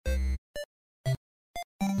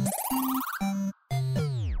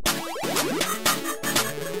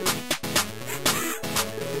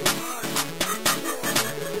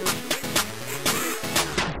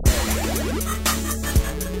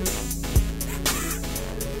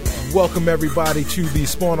Welcome everybody to the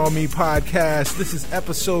Spawn on Me podcast. This is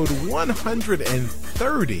episode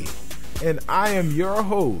 130, and I am your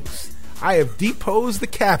host. I have deposed the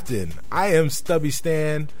captain. I am Stubby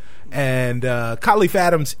Stan, and Khalif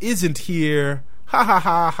Adams isn't here. Ha ha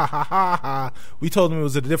ha ha ha ha ha. We told him it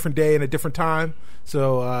was a different day and a different time,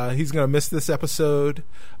 so he's gonna miss this episode.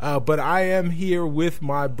 But I am here with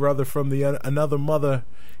my brother from the another mother.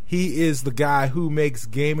 He is the guy who makes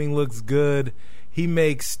gaming looks good. He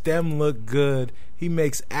makes STEM look good. He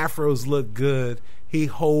makes afros look good. He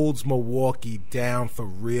holds Milwaukee down for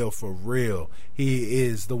real, for real. He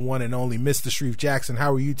is the one and only Mr. Shreve Jackson.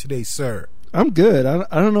 How are you today, sir? I'm good. I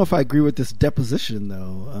don't know if I agree with this deposition,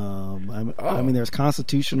 though. I mean, there's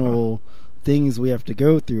constitutional things we have to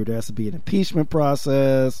go through. There has to be an impeachment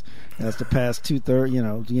process. It has to pass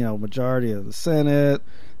 2/3, majority of the Senate.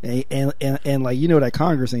 And like, that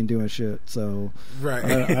Congress ain't doing shit. So right.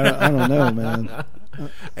 I don't know, man.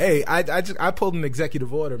 Hey, I pulled an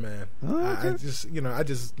executive order, man. Oh, okay. I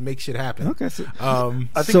just make shit happen. Okay, so I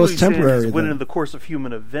think so what it's he's temporary. saying is when in the course of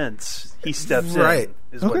human events he steps right.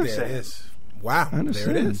 in. Is Okay. what he's saying. Wow, there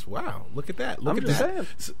understand. it is. Wow, look at that. Look I'm at just that.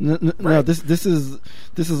 saying. No, this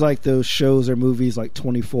is like those shows or movies like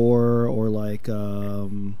 24 or like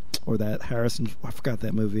or that Harrison, I forgot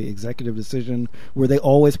that movie, Executive Decision, where they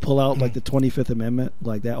always pull out like the 25th Amendment,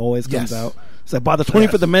 like that always comes out. It's like by the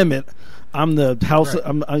 25th Amendment, I'm the House. Right.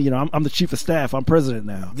 I'm the Chief of Staff. I'm president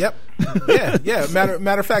now. Yep. Yeah.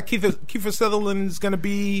 Matter of fact, Kiefer Sutherland is going to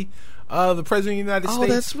be the president of the United States.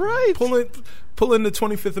 Oh, that's right. Pulling the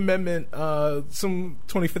 25th Amendment, some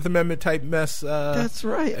 25th Amendment type mess. That's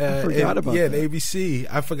right. I forgot about that. Yeah, in ABC.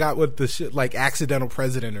 I forgot what the shit, like accidental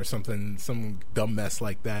president or something, some dumb mess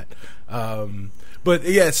like that. But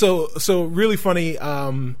yeah, so really funny.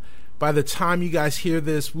 By the time you guys hear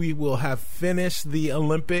this, we will have finished the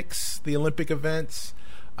Olympic events.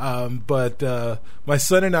 But my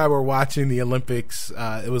son and I were watching the Olympics.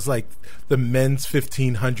 It was like the men's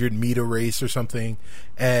 1500 meter race or something,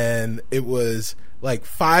 and it was like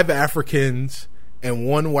 5 Africans and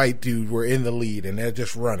 1 white dude were in the lead, and they're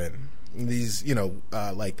just running. These,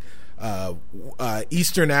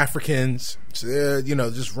 Eastern Africans,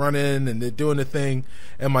 just running, and they're doing the thing.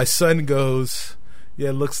 And my son goes, "Yeah,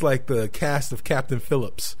 it looks like the cast of Captain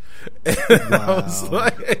Phillips." And I was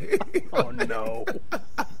like, "Oh no,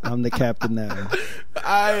 I'm the captain now.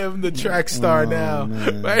 I am the track star now."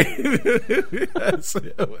 Right? Yes,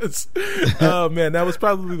 oh man, that was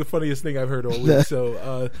probably the funniest thing I've heard all week.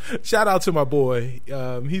 So shout out to my boy.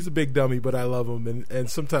 He's a big dummy, but I love him, and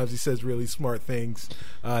sometimes he says really smart things.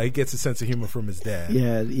 He gets a sense of humor from his dad.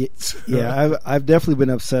 Yeah. I've definitely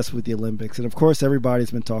been obsessed with the Olympics, and of course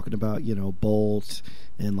everybody's been talking about Bolt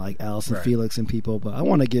and like Allison Felix and people, but I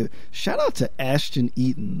want to give shout out to Ashton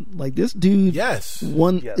Eaton. Like this dude,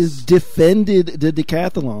 is defended the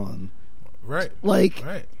decathlon, right?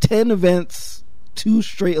 10 events, 2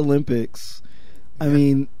 straight Olympics. I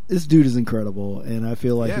mean, this dude is incredible, and I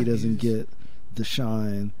feel like he doesn't get the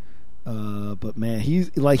shine. But man,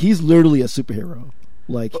 he's literally a superhero.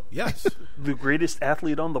 Like the greatest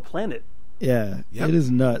athlete on the planet. Yeah, yep. It is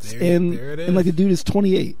nuts. There it is. And like the dude is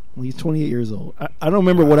 28. He's 28 years old. I don't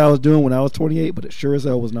remember what I was doing when I was 28, but it sure as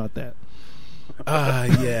hell was not that.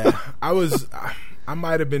 Yeah. I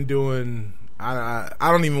might have been doing, I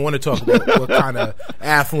don't even want to talk about what kind of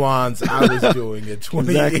athlons I was doing at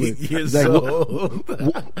 28 years old.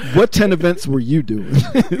 What 10 events were you doing?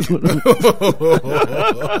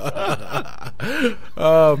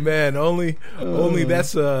 Oh man, only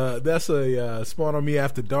that's a Spawn on Me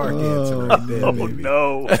After Dark answer right there, baby.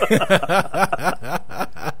 No.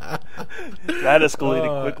 That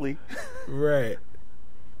escalated quickly. Right.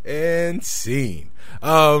 And scene.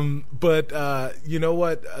 But you know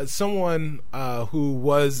what? Someone who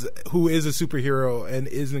is a superhero and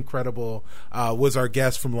is incredible was our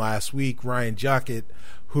guest from last week, Ryan Jockett,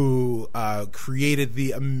 who created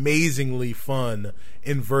the amazingly fun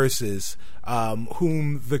Inversus,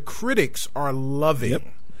 whom the critics are loving. Yep.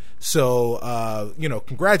 So,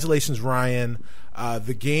 congratulations, Ryan.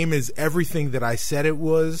 The game is everything that I said it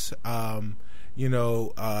was.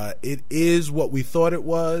 It is what we thought it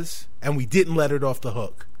was, and we didn't let it off the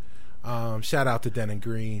hook. Shout out to Dennon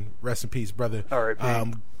Green. Rest in peace, brother. All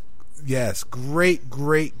right. Yes, great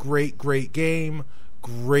game.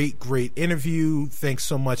 Great interview. Thanks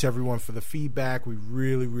so much, everyone, for the feedback. We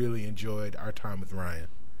really, really enjoyed our time with Ryan.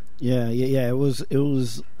 Yeah. It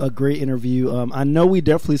was a great interview. I know we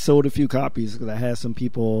definitely sold a few copies because I had some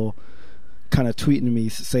people kind of tweeting me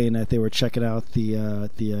saying that they were checking out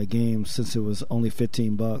the game since it was only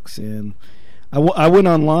 $15, and I went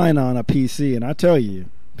online on a PC, and I tell you,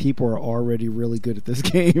 people are already really good at this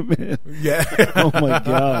game. Yeah. Oh my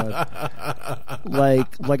god.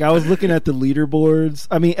 Like I was looking at the leaderboards.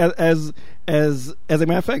 I mean, as a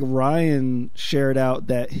matter of fact, Ryan shared out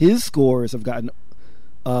that his scores have gotten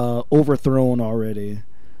overthrown already.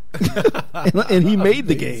 and he made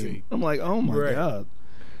the game. I'm like, oh my god.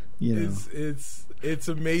 You know. It's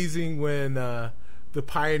amazing when the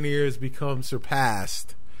pioneers become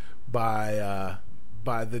surpassed by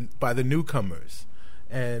the newcomers.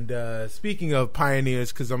 And speaking of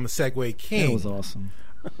pioneers, because I'm a Segway king, that was awesome.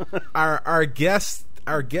 Our guest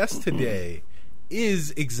today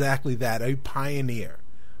is exactly that, a pioneer.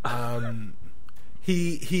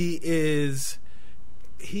 He is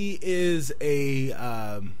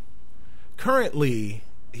a currently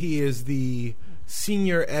he is the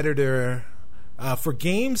senior editor for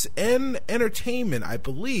games and entertainment, I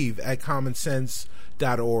believe, at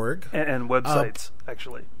CommonSense.org and websites,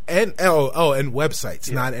 actually. And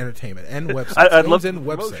websites, not entertainment, and websites. I'd love and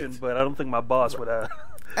promotion, but I don't think my boss would.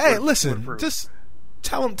 Hey, listen, just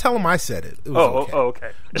tell him I said it. It was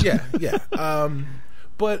okay. Yeah.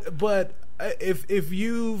 But if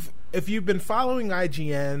you've been following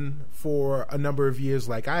IGN for a number of years,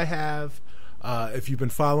 like I have, if you've been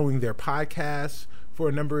following their podcasts for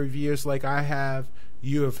a number of years, like I have,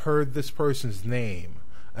 you have heard this person's name,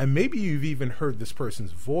 and maybe you've even heard this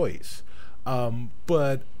person's voice.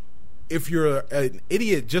 But if you're an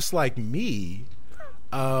idiot just like me,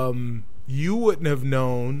 you wouldn't have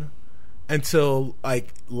known until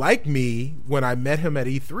like me when I met him at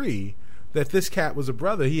E3 that this cat was a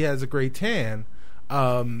brother. He has a great tan.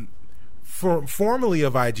 Formerly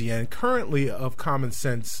of IGN, currently of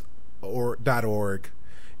CommonSense.org,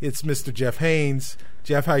 it's Mr. Jeff Haynes.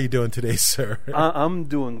 Jeff, how you doing today, sir? I'm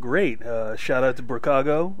doing great. Shout out to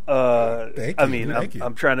Bricago. Thank you. I mean,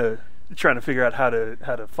 I'm trying to figure out how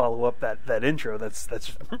to follow up that intro.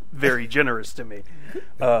 That's very generous to me.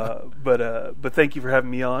 But thank you for having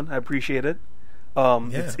me on. I appreciate it.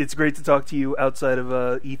 It's great to talk to you outside of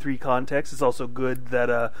E3 context. It's also good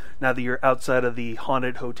that now that you're outside of the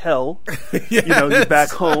haunted hotel, Yes. you're back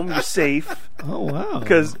home, you're safe. Oh wow!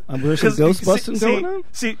 Because there's some ghost busting going on.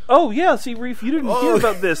 See, Reef, you didn't hear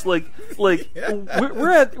about this. We're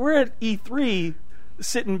at E3,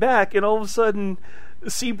 sitting back, and all of a sudden,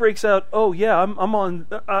 C breaks out. Oh yeah,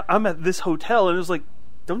 I'm at this hotel, and it was like,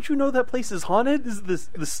 don't you know that place is haunted? Is this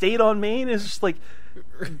the State on Main? It's just like,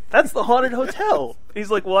 that's the haunted hotel.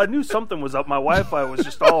 He's like, well, I knew something was up. My Wi-Fi was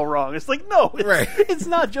just all wrong. It's like, no, it's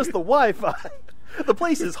not just the Wi-Fi. The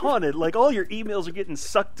place is haunted. Like, all your emails are getting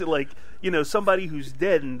sucked to, somebody who's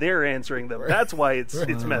dead, and they're answering them. That's why it's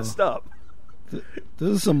messed up.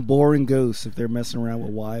 Those are some boring ghosts if they're messing around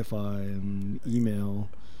with Wi-Fi and email.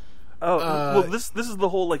 Oh well, this is the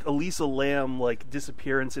whole Elisa Lam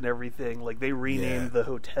disappearance and everything. They renamed the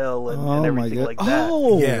hotel and everything like that.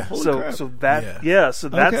 Oh, yeah. So that's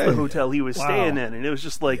the hotel he was staying in, and it was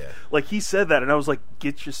just like he said that, and I was like,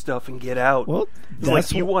 get your stuff and get out. Well,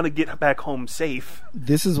 you want to get back home safe.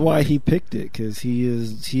 This is why he picked it, because he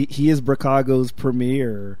is Bricago's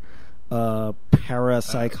premier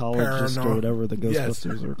parapsychologist or whatever the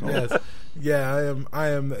Ghostbusters are called. Yes. Yeah, I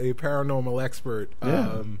am a paranormal expert.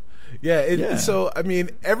 Yeah. So I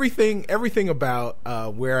mean, everything about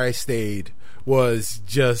where I stayed was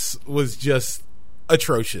just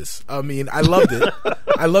atrocious. I mean, I loved it.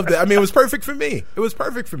 I mean, it was perfect for me.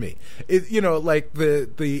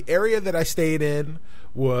 The area that I stayed in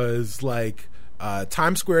was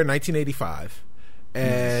Times Square, 1985,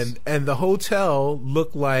 and the hotel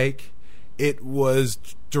looked like it was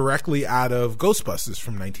directly out of Ghostbusters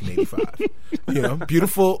from 1985.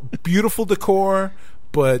 Beautiful decor,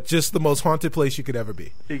 but just the most haunted place you could ever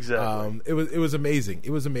be. Exactly. It was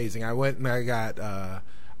amazing. I went and I got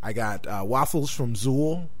waffles from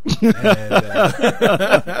Zool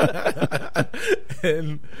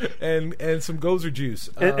and some Gozer juice.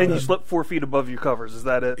 And you slept 4 feet above your covers. Is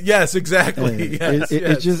that it? Yes, exactly.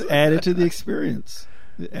 It just added to the experience.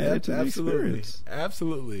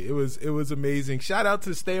 Absolutely. It was amazing. Shout out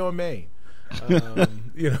to Stay on Main.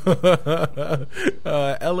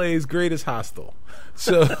 LA's greatest hostel.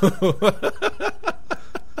 So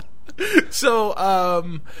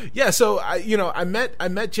I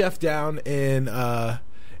met Jeff down in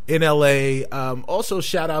LA. Also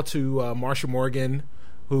shout out to Marsha Morgan,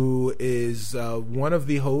 who is one of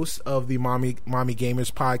the hosts of the Mommy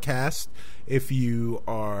Gamers podcast. If you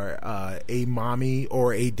are a mommy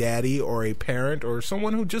or a daddy or a parent or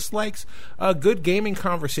someone who just likes a good gaming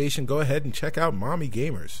conversation, go ahead and check out Mommy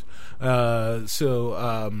Gamers.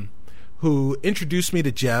 Who introduced me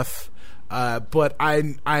to Jeff, but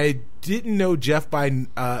I didn't know Jeff by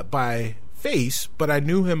face, but I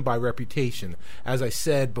knew him by reputation. As I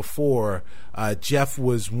said before, Jeff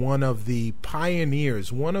was one of the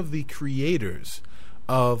pioneers, one of the creators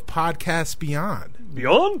of Podcast Beyond.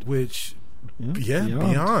 Beyond? Which,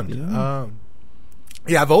 Beyond.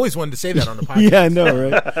 Yeah, I've always wanted to say that on the podcast. Yeah, I know,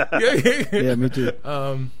 right? Yeah, me too.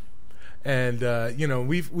 And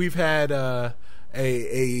we've had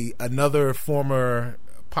another former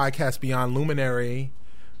Podcast Beyond luminary,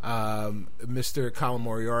 Mr. Colin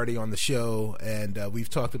Moriarty, on the show, and we've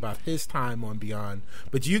talked about his time on Beyond.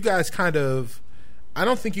 But you guys I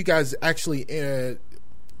don't think you guys actually,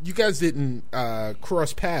 you guys didn't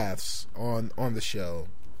cross paths on the show.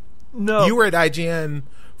 No, you were at IGN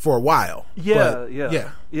for a while. Yeah.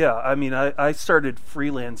 I mean, I started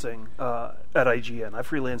freelancing at IGN. I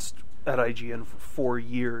freelanced at IGN for 4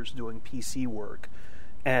 years doing PC work,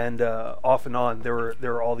 and off and on there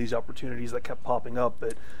were all these opportunities that kept popping up.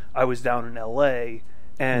 But I was down in LA,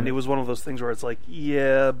 and it was one of those things where it's like,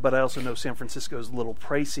 yeah, but I also know San Francisco's a little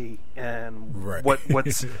pricey, and what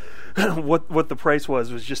the price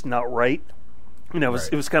was just not right. It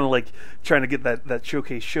was kind of like trying to get that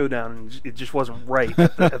Showcase Showdown, and it just wasn't right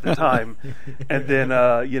at the time. And then,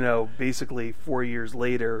 basically 4 years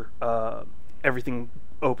later, everything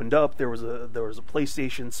opened up. There was a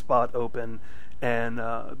PlayStation spot open, and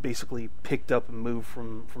basically picked up and moved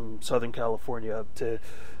from Southern California up to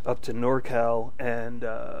NorCal, and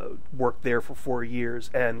worked there for 4 years.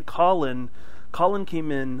 And Colin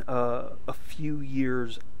came in a few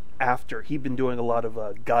years after. He'd been doing a lot of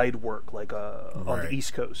guide work, like on the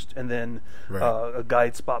East Coast, and then a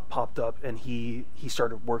guide spot popped up, and he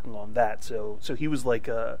started working on that. So he was like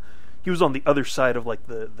he was on the other side of like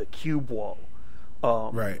the cube wall,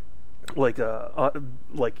 like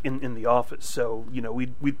in the office. So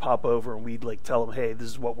we'd pop over and we'd like tell him, hey, this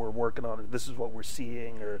is what we're working on, or this is what we're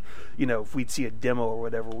seeing, or if we'd see a demo or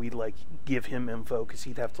whatever, we'd like give him info, because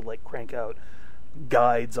he'd have to like crank out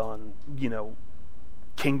guides on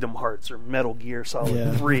Kingdom Hearts or Metal Gear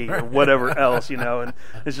Solid 3 or whatever else, and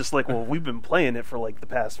it's just like, well, we've been playing it for like the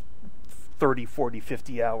past 30, 40,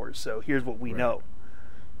 50 hours, so here's what we know.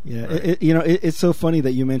 Yeah, it's so funny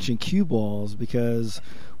that you mentioned cue balls, because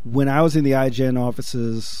when I was in the IGN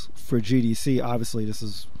offices for GDC, obviously this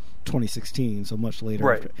is 2016, so much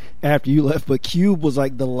later after you left, but cube was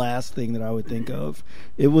like the last thing that I would think of.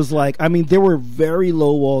 It was like, I mean, there were very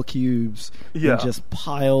low wall cubes and just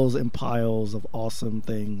piles and piles of awesome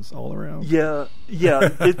things all around. It's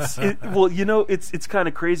kind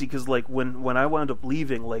of crazy, because like when I wound up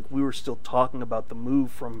leaving, like we were still talking about the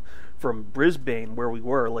move from Brisbane, where we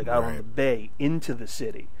were, like out on the bay, into the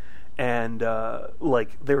city, and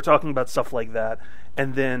like they were talking about stuff like that.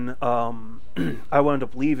 And then I wound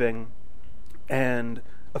up leaving, and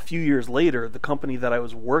a few years later, the company that I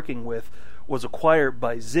was working with was acquired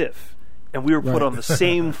by Ziff, and we were put on the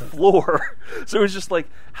same floor. So it was just like,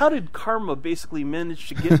 how did karma basically manage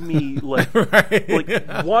to get me like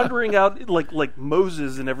wandering out like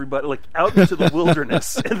Moses and everybody, like out into the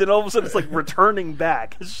wilderness, and then all of a sudden it's like returning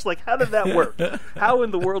back. It's just like, how did that work? How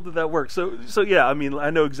in the world did that work? So yeah, I mean,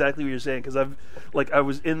 I know exactly what you're saying, because I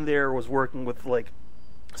was in there, was working with like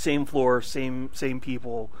same floor, same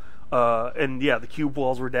people, and yeah, the cube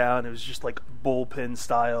walls were down. It was just like bullpen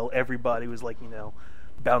style. Everybody was like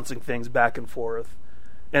bouncing things back and forth,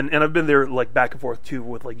 and I've been there like back and forth too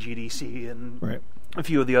with like GDC and a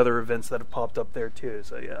few of the other events that have popped up there too.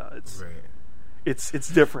 So yeah, it's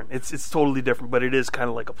different. It's totally different, but it is kind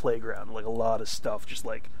of like a playground, like a lot of stuff just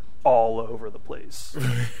like all over the place.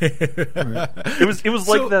 It was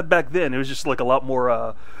like that back then. It was just like a lot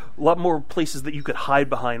more places that you could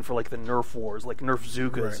hide behind for like the Nerf wars, like Nerf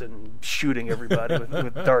Zookas and shooting everybody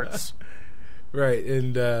with darts. Right,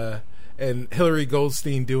 and Hillary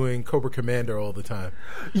Goldstein doing Cobra Commander all the time.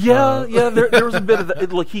 Yeah. There was a bit of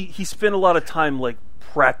that. Like he spent a lot of time like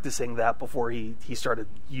practicing that before he started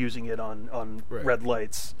using it on red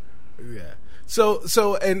lights. Yeah. So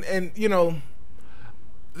and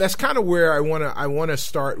that's kind of where I want to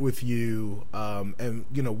start with you, and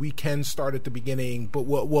we can start at the beginning, but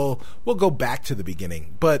we'll go back to the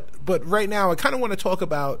beginning. But right now, I kind of want to talk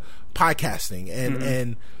about podcasting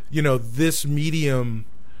and this medium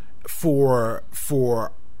for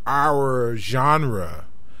our genre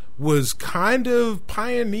was kind of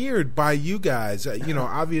pioneered by you guys.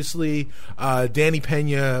 Obviously, Danny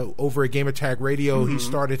Pena over at Game Attack Radio, he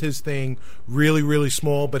started his thing really, really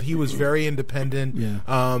small, but he was very independent.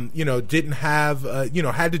 Didn't have,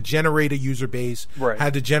 had to generate a user base,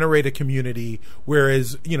 had to generate a community,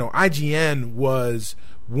 whereas, IGN was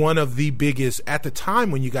one of the biggest, at the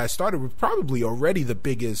time when you guys started, was probably already the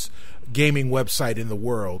biggest gaming website in the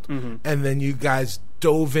world. And then you guys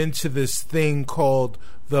dove into this thing called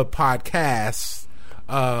the podcast.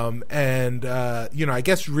 I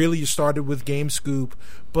guess really you started with Game Scoop,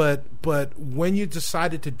 but when you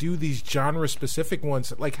decided to do these genre specific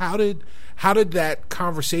ones, like how did that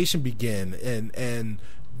conversation begin, and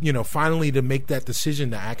finally to make that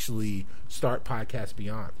decision to actually start Podcast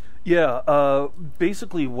Beyond? Yeah,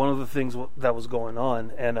 basically one of the things that was going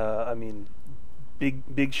on, and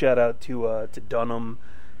big shout out to Dunham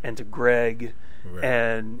and to Greg, right.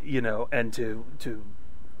 And to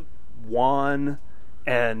Juan.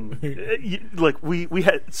 And we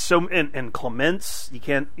had so and Clements, you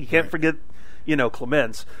can't right. forget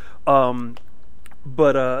Clements, but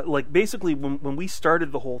basically when we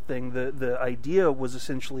started the whole thing, the idea was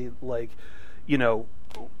essentially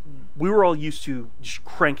we were all used to just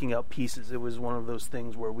cranking out pieces. It was one of those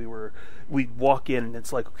things where we'd walk in and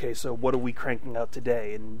it's like, okay, so what are we cranking out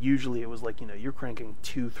today? And usually it was like, you're cranking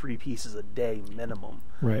 2-3 pieces a day minimum,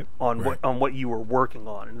 right? On what you were working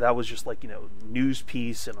on, and that was just like news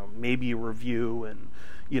piece and maybe a review and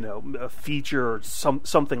a feature or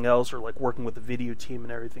something else, or like working with the video team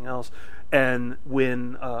and everything else. And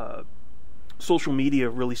when social media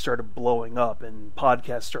really started blowing up and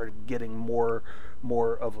podcasts started getting more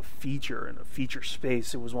of a feature and a feature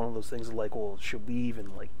space, it was one of those things like, well, should we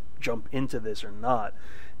even jump into this or not?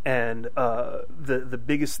 And the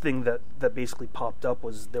biggest thing that basically popped up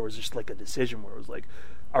was there was just a decision where it was like,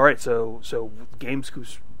 all right, so Game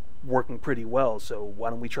Scoop's working pretty well, so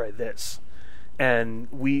why don't we try this? And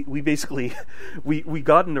we basically we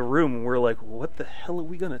got in a room and we're like, what the hell are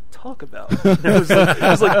we going to talk about? And it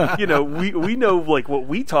was like we know what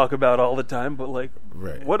we talk about all the time, but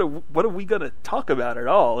right. what are we going to talk about at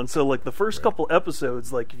all? And so the first right. couple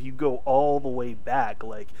episodes, if you go all the way back,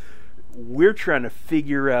 we're trying to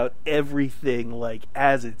figure out everything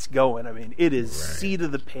as it's going. I mean, it is right. seat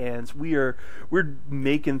of the pants. We're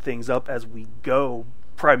making things up as we go,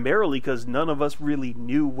 primarily because none of us really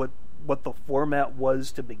knew what the format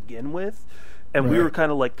was to begin with, and right. we were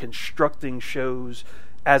kind of constructing shows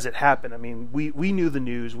as it happened. I mean, we knew the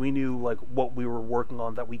news, we knew what we were working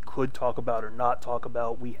on that we could talk about or not talk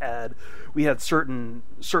about. We had certain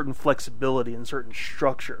flexibility and certain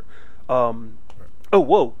structure. Oh,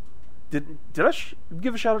 whoa! Did I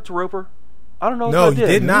give a shout out to Roper? I don't know. No, if I you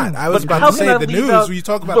did not. I was about to say the news. When you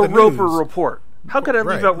talk about the Roper news. Report, how could I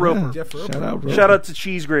leave out Roper? Yeah, Jeff Roper. Shout out Roper. Shout out to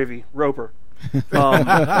Cheese Gravy, Roper.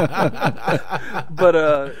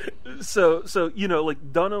 So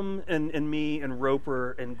Dunham and me and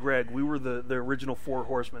Roper and Greg, we were the original Four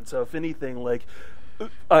Horsemen. So if anything,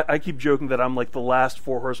 I keep joking that I'm the last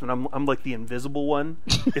Four Horsemen. I'm the invisible one.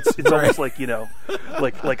 It's almost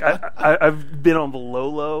I've been on the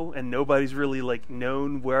low and nobody's really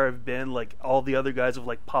known where I've been. All the other guys have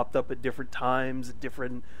popped up at different times, at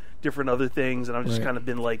different other things, and I've just right. kind of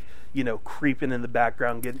been creeping in the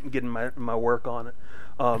background, getting my work on it,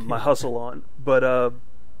 my hustle on. But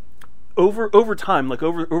over time,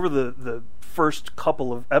 over the first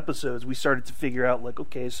couple of episodes, we started to figure out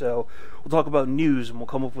okay, so we'll talk about news and we'll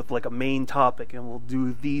come up with a main topic and we'll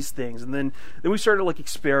do these things, and then we started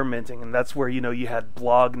experimenting, and that's where you had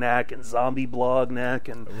Blognack and Zombie Blognack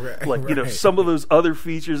and right. some of those other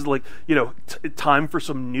features time for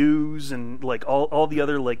some news and all the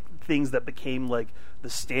other things that became the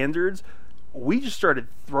standards. We just started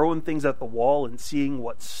throwing things at the wall and seeing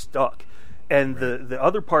what stuck. And right. the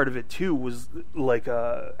other part of it too was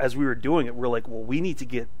as we were doing it, we're well, we need to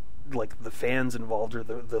get the fans involved, or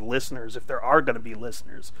the listeners, if there are going to be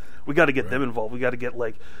listeners. We got to get right. them involved. We got to get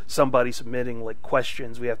somebody submitting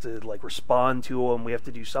questions. We have to respond to them. We have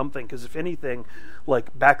to do something, because if anything,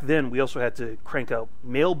 back then we also had to crank out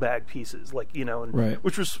mailbag pieces, and right.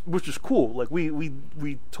 which was cool.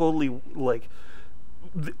 We totally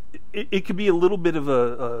it could be a little bit of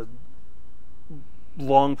a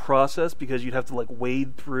long process, because you'd have to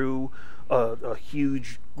wade through a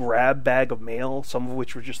huge grab bag of mail, some of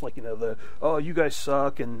which were just the you guys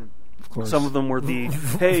suck, and of course. Some of them were the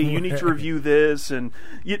hey, you need to review this, and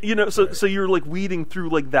so you're weeding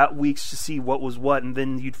through that weeks to see what was what, and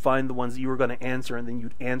then you'd find the ones that you were going to answer, and then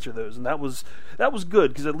you'd answer those, and that was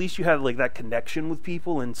good, because at least you had that connection with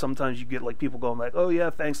people, and sometimes you get people going oh yeah,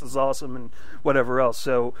 thanks, that's awesome, and whatever else.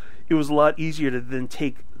 So it was a lot easier to then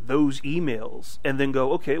take those emails and then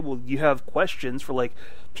go, okay, well, you have questions for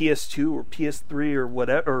PS2 or PS3 or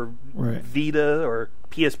whatever, or right. Vita or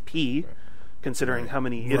PSP, considering how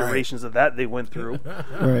many iterations of that they went through.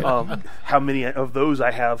 Right. How many of those I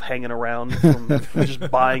have hanging around from just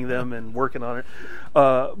buying them and working on it.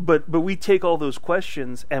 But we take all those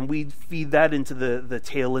questions and we feed that into the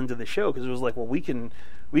tail end of the show, because it was well, we can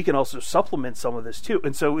we can also supplement some of this too.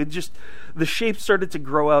 And so the shape started to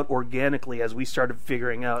grow out organically as we started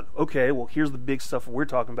figuring out, okay, well, here's the big stuff we're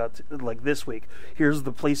talking about like this week. Here's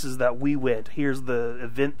the places that we went. Here's the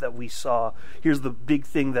event that we saw. Here's the big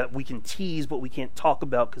thing that we can tease, but we can't talk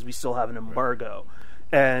about because we still have an embargo.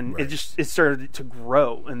 And it started to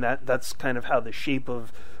grow, and that's kind of how the shape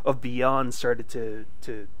of Beyond started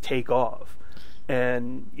to take off.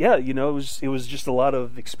 And yeah, it was just a lot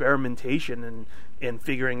of experimentation and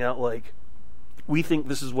figuring out, like, we think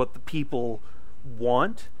this is what the people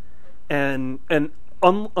want, and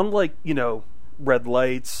unlike Red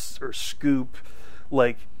Lights or Scoop,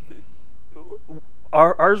 like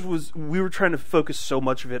ours was, we were trying to focus so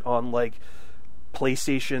much of it on like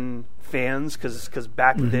PlayStation fans, because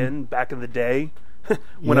back in the day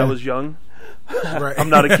when I was young, I'm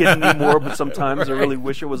not a kid anymore, but sometimes I really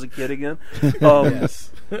wish I was a kid again.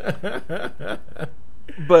 Yes.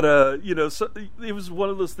 But so it was one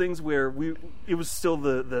of those things where it was still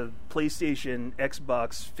the PlayStation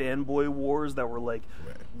Xbox fanboy wars that were like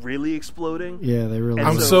really exploding. Yeah, they really.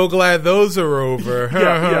 I'm so glad those are over.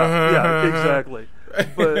 yeah, exactly.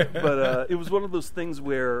 But it was one of those things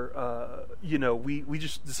where we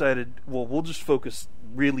just decided, well, we'll just focus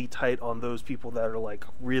really tight on those people that are like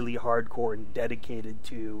really hardcore and dedicated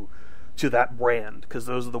to that brand, because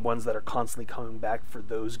those are the ones that are constantly coming back for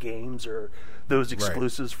those games or those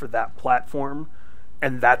exclusives for that platform,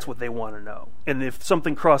 and that's what they want to know. And if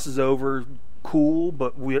something crosses over, cool,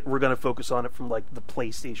 but we're going to focus on it from like the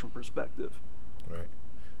PlayStation perspective. Right.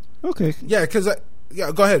 Okay. Yeah, because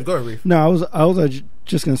go ahead, Reef. No, I was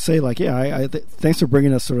just going to say, like, yeah, thanks for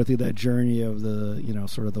bringing us sort of through that journey of the,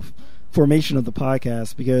 sort of the formation of the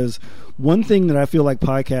podcast, because one thing that I feel like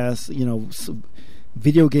podcasts,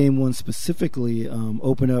 video game ones specifically,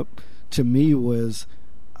 open up to me was,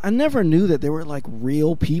 I never knew that there were like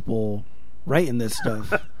real people writing this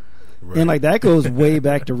stuff. Right. And like that goes way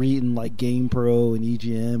back to reading like GamePro and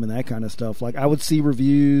EGM and that kind of stuff. Like I would see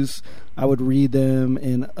reviews, I would read them,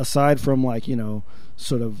 and aside from like,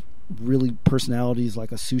 sort of really personalities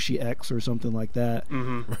like a Sushi X or something like that,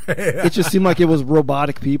 it just seemed like it was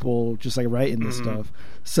robotic people just like writing this stuff.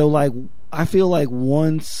 So like I feel like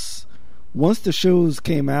once the shows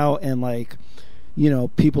came out and like,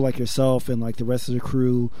 people like yourself and like the rest of the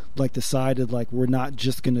crew like decided like we're not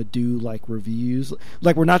just gonna do like reviews,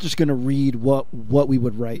 like we're not just gonna read what we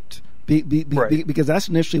would write, because that's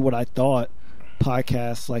initially what I thought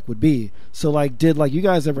podcasts like would be. So like, did like you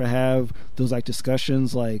guys ever have those like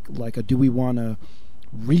discussions like do we want to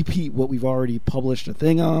repeat what we've already published a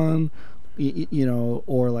thing on,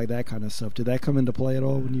 or like that kind of stuff? Did that come into play at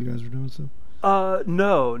all when you guys were doing stuff?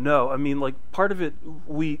 No. I mean, like, part of it,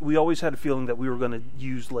 we always had a feeling that we were going to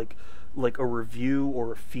use like a review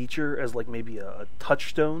or a feature as like maybe a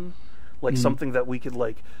touchstone, like something that we could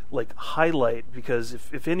like highlight, because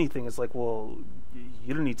if anything, it's like, well,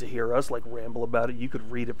 you don't need to hear us like ramble about it. You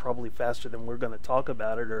could read it probably faster than we're going to talk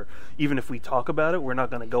about it, or even if we talk about it, we're not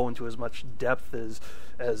going to go into as much depth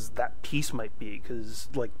as that piece might be, because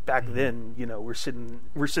like back then, we're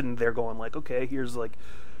sitting there going like, okay, here's like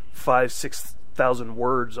 5,000-6,000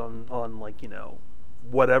 words on like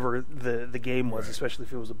whatever the game was, especially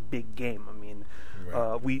if it was a big game. I mean,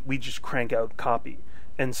 we just crank out copy,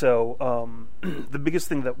 and so the biggest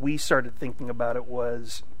thing that we started thinking about it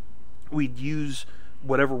was we'd use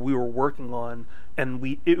whatever we were working on,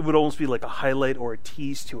 and it would almost be like a highlight or a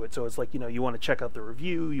tease to it. So it's like, you want to check out the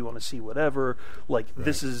review, you want to see whatever, like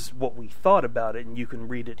this is what we thought about it, and you can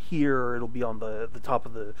read it here, or it'll be on the top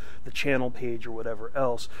of the channel page or whatever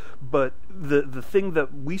else. But the thing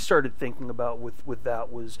that we started thinking about with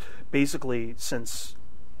that was basically, since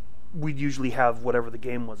we'd usually have whatever the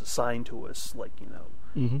game was assigned to us, like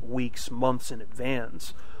weeks, months in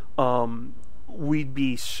advance, we'd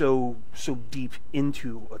be so deep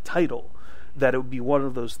into a title that it would be one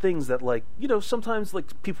of those things that, like, sometimes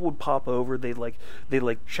like people would pop over, they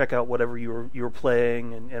check out whatever you were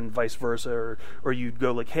playing, and vice versa, or you'd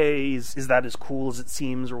go like, hey, is that as cool as it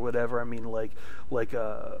seems, or whatever. I mean, like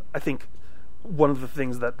I think one of the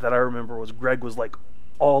things that I remember was Greg was like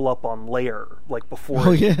all up on Lair, like before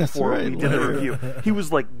we did the review.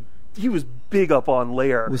 He was big up on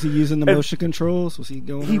Lair. Was he using the motion controls? Was he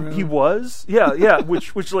going around? He was, yeah,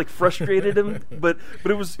 which like frustrated him. But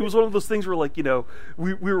it was one of those things where, like,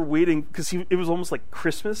 we were waiting, because it was almost like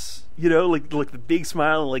Christmas, like the big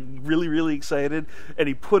smile, and like really, really excited, and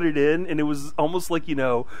he put it in, and it was almost like,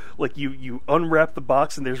 like you unwrap the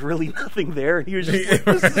box and there's really nothing there, and he was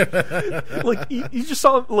just like you just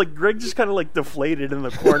saw like Greg just kind of like deflated in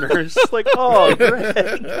the corner. It's just like, oh,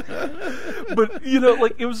 Greg. But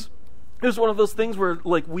like it was one of those things where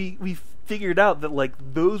like we figured out that like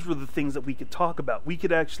those were the things that we could talk about. We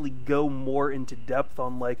could actually go more into depth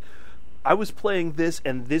on like, I was playing this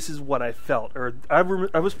and this is what I felt, or I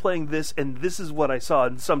was playing this and this is what I saw.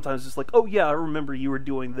 And sometimes it's like, oh yeah, I remember you were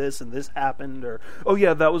doing this and this happened, or oh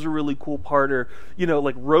yeah, that was a really cool part, or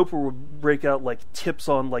like Roper would break out like tips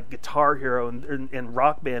on like Guitar Hero and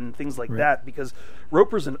Rock Band and things like that, because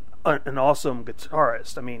Roper's an awesome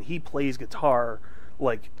guitarist. I mean, he plays guitar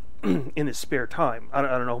like in his spare time. I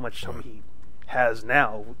don't know how much time he has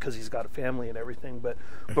now because he's got a family and everything, but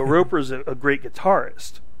Roper's a great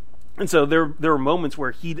guitarist. And so there were moments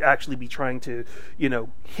where he'd actually be trying to,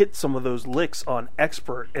 hit some of those licks on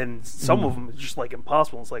expert, and some of them is just like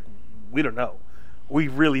impossible. It's like, we don't know. We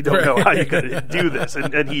really don't know how you're going to do this,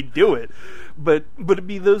 and he'd do it. But it'd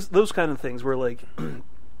be those kind of things where like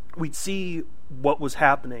we'd see what was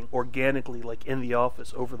happening organically, like in the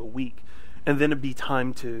office over the week. And then it'd be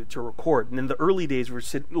time to record. And in the early days, we're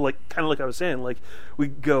sitting, like, kind of like I was saying, like,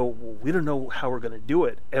 we'd go, well, we don't know how we're going to do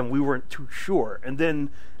it. And we weren't too sure. And then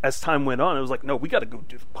as time went on, it was like, no, we got to go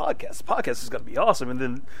do the podcast. The podcast is going to be awesome. And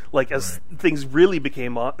then, like, as things really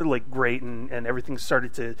became, like, great and everything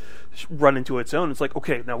started to run into its own, it's like,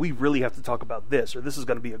 okay, now we really have to talk about this, or this is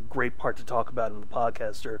going to be a great part to talk about in the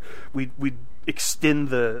podcast, or we'd extend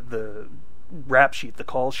the rap sheet, the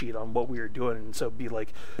call sheet on what we were doing, and so it'd be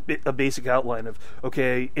like a basic outline of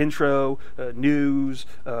intro, news,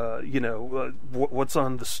 what's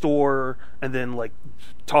on the store, and then like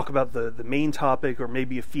talk about the main topic, or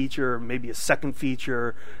maybe a feature, or maybe a second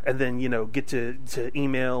feature, and then get to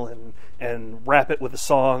email and wrap it with a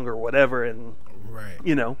song or whatever, and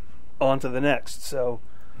on to the next. So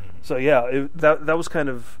yeah, that was kind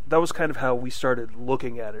of how we started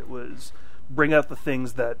looking at it, was bring out the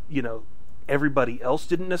things that everybody else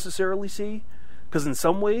didn't necessarily see, because in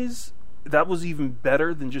some ways that was even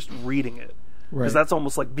better than just reading it, because that's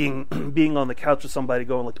almost like being on the couch with somebody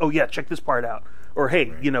going like, oh yeah, check this part out, or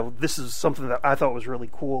hey, this is something that I thought was really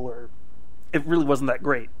cool, or it really wasn't that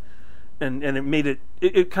great, and it made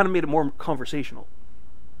it kind of made it more conversational.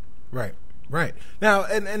 Right now,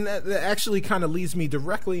 and that actually kind of leads me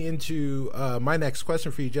directly into my next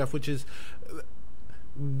question for you, Jeff, which is,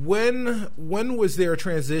 when was there a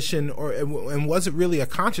transition, and was it really a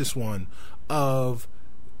conscious one, of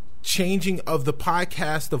changing, of the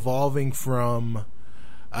podcast evolving from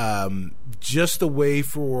just a way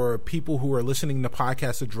for people who are listening to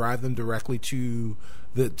podcasts to drive them directly to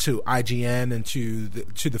IGN and to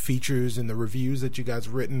the features and the reviews that you guys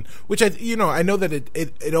have written, which I know that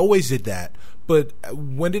it always did that, but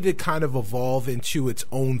when did it kind of evolve into its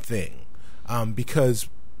own thing? Because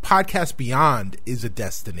Podcast Beyond is a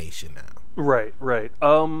destination now. Right.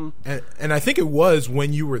 And I think it was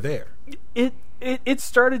when you were there. It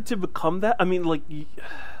started to become that. I mean, like,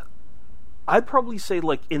 I'd probably say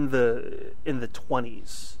like in the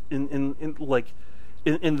 20s, in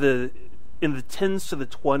the 10s to the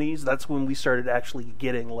 20s. That's when we started actually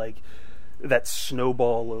getting like that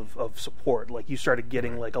snowball of support. Like, you started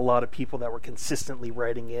getting like a lot of people that were consistently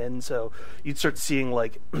writing in, so you'd start seeing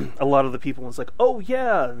like a lot of the people, and it's like, oh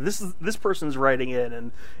yeah, this person's writing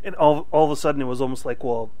in, and all of a sudden it was almost like,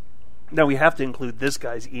 well, now we have to include this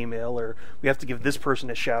guy's email, or we have to give this person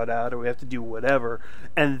a shout out, or we have to do whatever.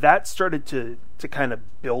 And that started to kind of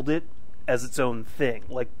build it as its own thing.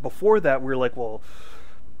 Like, before that we were like, well,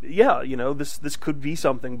 yeah, this could be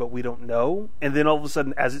something, but we don't know. And then all of a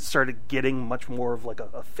sudden, as it started getting much more of like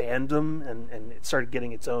a fandom, and it started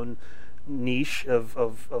getting its own niche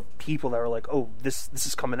of people that were like, oh, this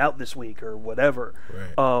is coming out this week or whatever.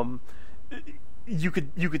 Right. You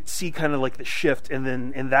could see kind of like the shift, and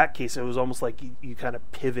then in that case, it was almost like you kind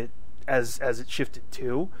of pivot as it shifted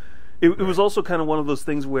too. It was also kind of one of those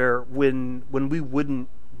things where when we wouldn't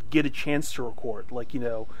get a chance to record, like,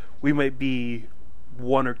 we might be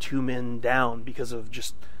 1 or 2 men down because of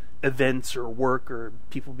just events or work or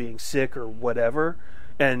people being sick or whatever,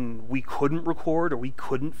 and we couldn't record or we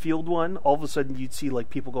couldn't field one. All of a sudden you'd see like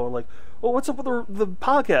people going like, oh, what's up with the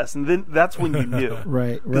podcast? And then that's when you knew.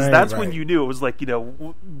 Right. That's when you knew. It was like,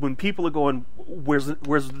 when people are going, where's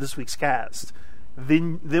this week's cast,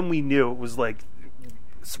 then we knew it was like,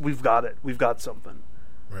 we've got it, we've got something.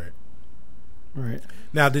 Right.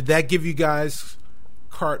 Now, did that give you guys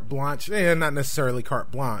carte blanche? Not necessarily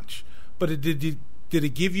carte blanche, but did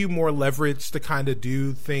it give you more leverage to kind of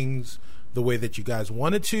do things the way that you guys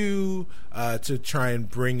wanted to try and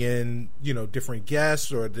bring in different guests,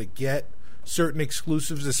 or to get certain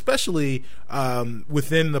exclusives, especially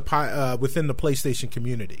within the PlayStation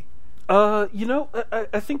community?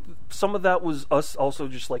 I think some of that was us also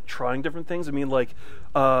just like trying different things. I mean, like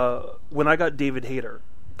when I got David Hayter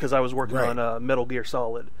because I was working Right. on Metal Gear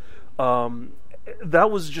Solid. That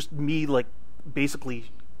was just me, like, basically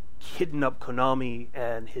hitting up Konami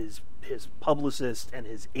and his publicist and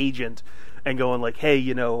his agent and going like, hey,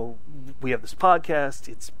 you know, we have this podcast,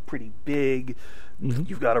 it's pretty big,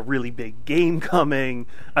 you've got a really big game coming,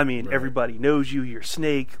 I mean, everybody knows you, you're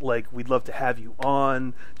Snake, like, we'd love to have you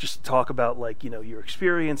on just to talk about, like, you know, your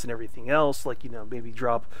experience and everything else, like, you know, maybe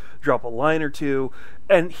drop a line or two.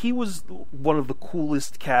 And he was one of the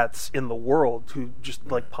coolest cats in the world who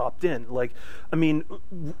just, like, popped in. Like, I mean,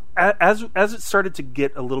 as it started to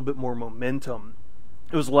get a little bit more momentum,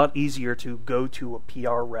 it was a lot easier to go to a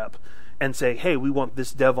PR rep and say, hey, we want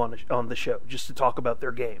this dev on the show just to talk about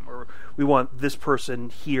their game, or we want this person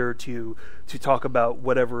here to talk about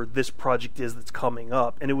whatever this project is that's coming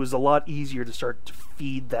up. And it was a lot easier to start to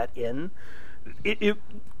feed that in.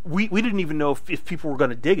 We didn't even know if people were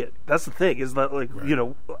going to dig it. That's the thing, is that, like, you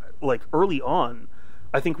know, like, early on,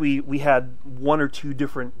 I think we had one or two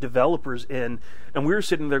different developers in, and we were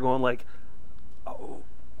sitting there going like, oh,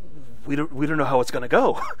 we don't know how it's going to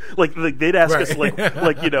go. like they'd ask us like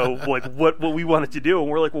you know, like what we wanted to do, and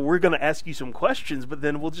we're like, well, we're going to ask you some questions, but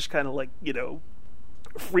then we'll just kind of, like, you know,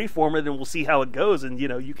 freeform it and we'll see how it goes, and, you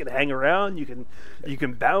know, you can hang around, you can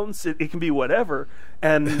bounce, it can be whatever.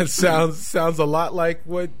 And it sounds a lot like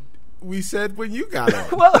what we said when you got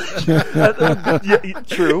on. Well, yeah,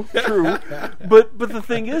 true. But the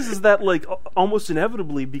thing is that, like, almost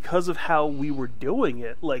inevitably, because of how we were doing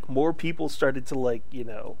it, like, more people started to, like, you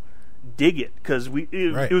know, dig it, because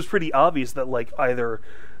it was pretty obvious that, like, either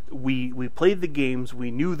we played the games, we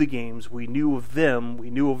knew the games, we knew of them, we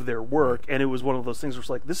knew of their work, and it was one of those things where it's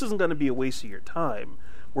like, this isn't going to be a waste of your time.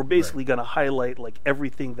 We're basically going to highlight, like,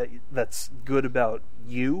 everything that's good about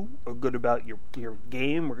you, or good about your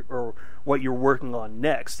game, or what you're working on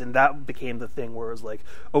next. And that became the thing where it was like,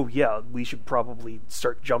 oh yeah, we should probably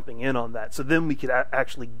start jumping in on that. So then we could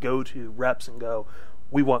actually go to reps and go,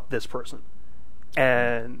 we want this person,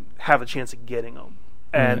 and have a chance of getting them.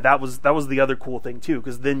 And that was the other cool thing too,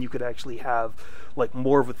 because then you could actually have, like,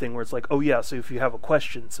 more of a thing where it's like, oh yeah, so if you have a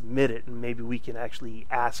question, submit it, and maybe we can actually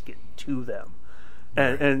ask it to them.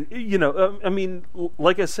 And you know, I mean,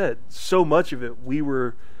 like I said, so much of it, we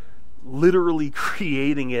were literally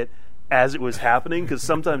creating it as it was happening, because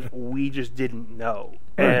sometimes we just didn't know.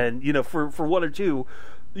 And, you know, for one or two,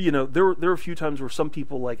 you know, there were a few times where some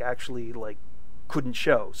people, like, actually, like, couldn't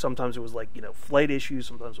show. Sometimes it was, like, you know, flight issues,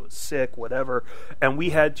 sometimes it was sick, whatever, and we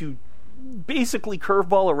had to basically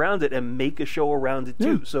curveball around it and make a show around it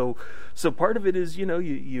too. So part of it is, you know,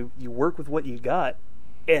 you work with what you got,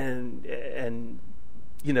 and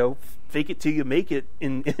you know, fake it till you make it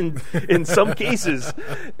in some cases.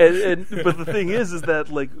 But the thing is that,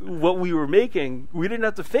 like, what we were making, we didn't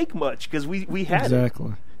have to fake much, because we had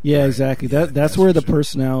exactly. it. Yeah, exactly. That's where the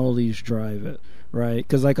personalities drive it, right?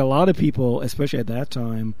 Because, like, a lot of people, especially at that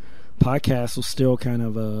time, podcasts was still kind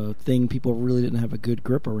of a thing people really didn't have a good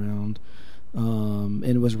grip around. And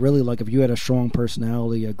it was really like, if you had a strong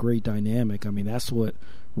personality, a great dynamic, I mean, that's what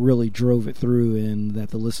really drove it through, and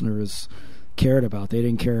that the listeners cared about. They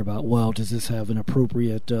didn't care about, well, does this have an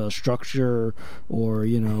appropriate structure, or,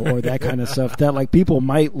 you know, or that kind of stuff that, like, people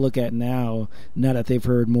might look at now that they've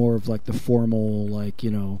heard more of, like, the formal, like,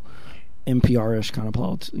 you know, NPR-ish kind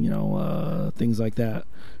of you know, things like that,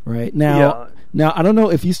 right? Now I don't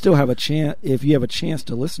know if you still have a chance, if you have a chance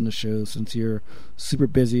to listen to shows, since you're super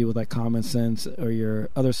busy with, like, CommonSense or your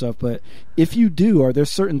other stuff, but if you do, are there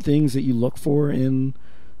certain things that you look for in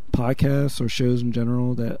podcasts or shows in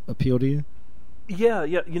general that appeal to you? Yeah,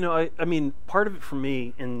 you know, I mean, part of it for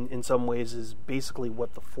me, in some ways, is basically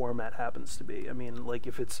what the format happens to be. I mean, like,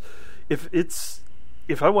 if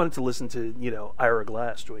I wanted to listen to, you know, Ira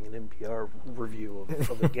Glass doing an NPR review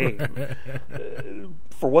of a game,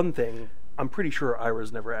 for one thing, I'm pretty sure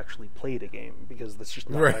Ira's never actually played a game, because that's just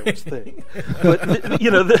not Ira's thing. But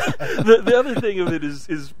you know, the other thing of it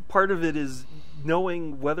is part of it is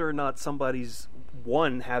knowing whether or not somebody's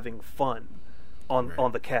having fun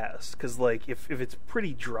on the cast, because, like, if it's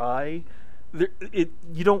pretty dry,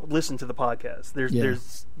 you don't listen to the podcast.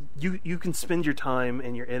 There's you can spend your time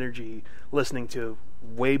and your energy listening to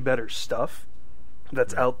way better stuff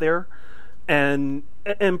that's out there, and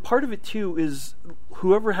part of it too is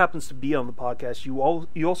whoever happens to be on the podcast, you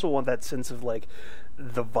also want that sense of, like,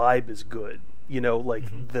 the vibe is good, you know,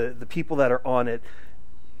 like, the people that are on it,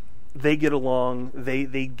 they get along,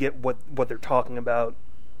 they get what they're talking about.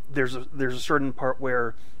 There's a certain part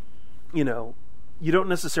where, you know, you don't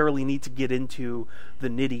necessarily need to get into the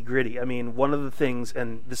nitty gritty. I mean, one of the things,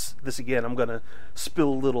 and this again, I'm gonna spill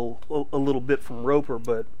a little bit from Roper,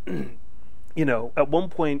 but you know, at one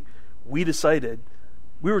point we decided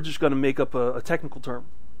we were just going to make up a technical term.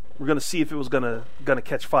 We're going to see if it was going to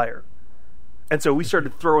catch fire. And so we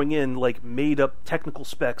started throwing in like made up technical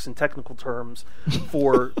specs and technical terms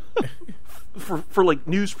for like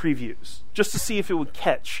news previews, just to see if it would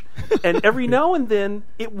catch. And every now and then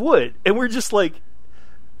it would. And we're just like,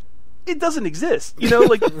 it doesn't exist, you know,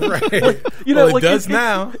 like, right. You know, well, like it does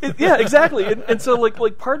now. Yeah, exactly. And so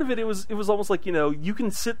like part of it was almost like, you know, you can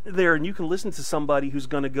sit there and you can listen to somebody who's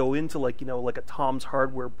going to go into like, you know, like a Tom's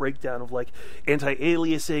Hardware breakdown of like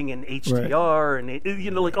anti-aliasing and HDR and, you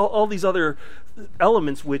know, like all these other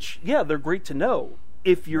elements, which, yeah, they're great to know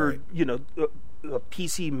if you're, you know, a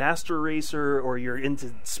PC master racer, or you're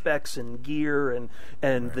into specs and gear and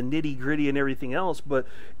the nitty gritty and everything else. But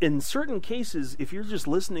in certain cases, if you're just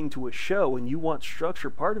listening to a show and you want structure,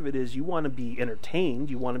 part of it is you want to be entertained,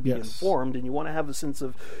 you want to be informed, and you want to have a sense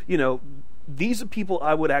of, you know, these are people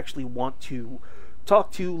I would actually want to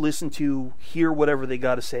talk to, listen to, hear whatever they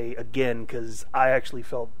got to say again, because I actually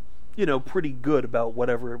felt, you know, pretty good about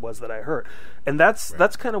whatever it was that I heard. And that's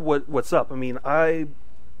kind of what's up. I mean, I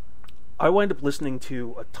wind up listening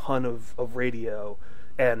to a ton of radio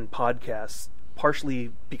and podcasts,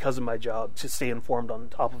 partially because of my job, to stay informed on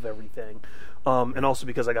top of everything, and also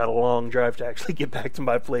because I got a long drive to actually get back to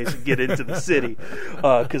my place and get into the city,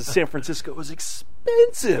 because San Francisco was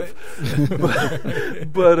expensive.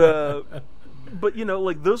 But you know,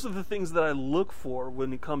 like, those are the things that I look for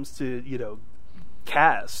when it comes to, you know,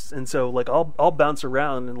 casts. And so like I'll bounce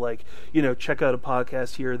around and, like, you know, check out a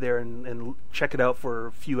podcast here or there and check it out for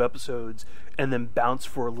a few episodes and then bounce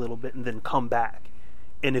for a little bit and then come back.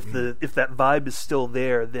 And if that vibe is still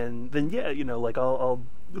there, then yeah, you know, like I'll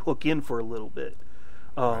hook in for a little bit.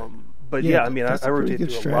 But yeah, I mean, I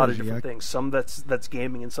rotate through a lot of different things. Some that's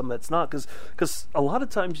gaming and some that's not, because a lot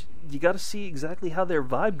of times you got to see exactly how their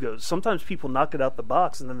vibe goes. Sometimes people knock it out the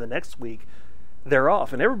box and then the next week they're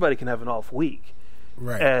off, and everybody can have an off week.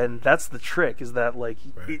 Right. And that's the trick, is that, like,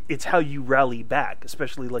 it's how you rally back,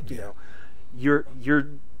 especially, like, you know, you're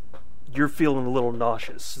feeling a little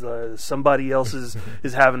nauseous. Somebody else is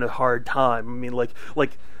having a hard time. I mean, like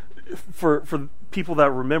for people that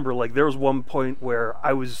remember, like, there was one point where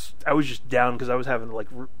I was just down because I was having like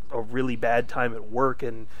a really bad time at work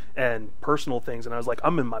and personal things, and I was like,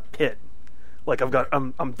 I'm in my pit. Like,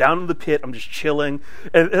 I'm down in the pit. I'm just chilling,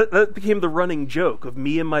 and that became the running joke of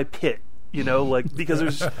me in my pit. You know, like, because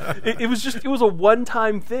it was a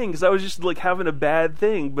one-time thing, because I was just like having a bad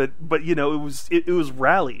thing, but you know, it was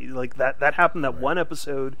rally, like that happened. That one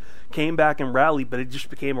episode came back and rallied, but it just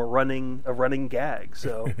became a running gag.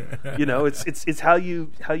 So, you know, it's how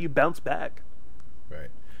you bounce back. Right.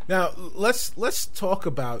 Now let's talk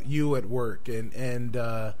about you at work and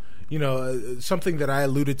you know, something that I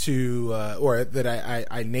alluded to or that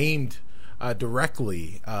I named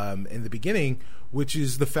directly in the beginning, which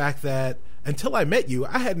is the fact that until I met you,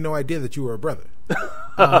 I had no idea that you were a brother.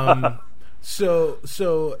 So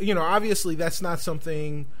you know, obviously that's not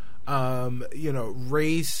something, you know,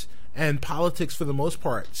 race and politics for the most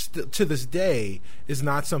part to this day is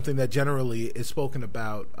not something that generally is spoken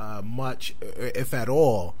about much, if at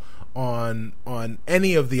all, on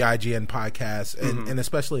any of the IGN podcasts, and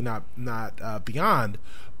especially not Beyond.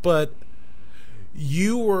 But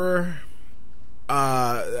you were,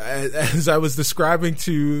 as I was describing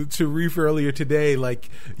to Reef earlier today, like,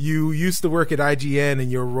 you used to work at IGN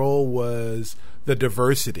and your role was the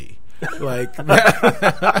diversity. Like, you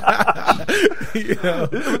know.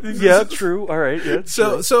 Yeah, true. All right. Yeah,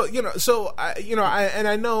 so you know,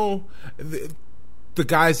 I know the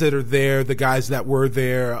guys that are there, the guys that were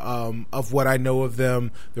there, of what I know of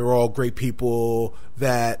them, they're all great people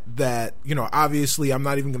that, you know, obviously I'm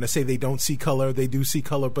not even going to say they don't see color. They do see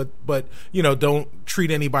color, but, you know, don't treat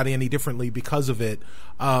anybody any differently because of it.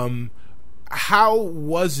 How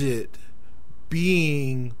was it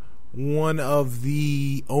being one of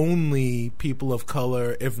the only people of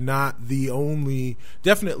color, if not the only,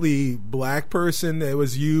 definitely black person? It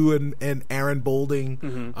was you and Aaron Bolding.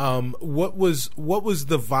 What was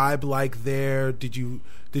the vibe like there? Did you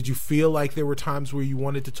feel like there were times where you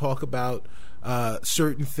wanted to talk about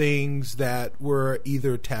certain things that were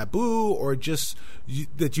either taboo or just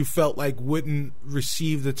that you felt like wouldn't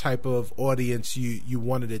receive the type of audience you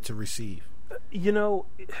wanted it to receive? You know,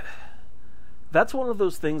 that's one of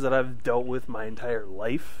those things that I've dealt with my entire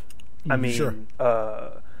life. I mean, sure.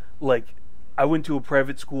 Like, I went to a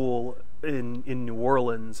private school in New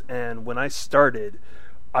Orleans, and when I started,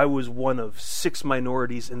 I was one of 6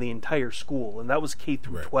 minorities in the entire school, and that was K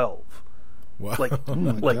through 12. Wow. Like, oh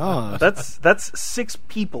my God. that's 6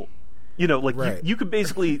 people You know, like you could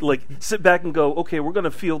basically like sit back and go, okay, we're going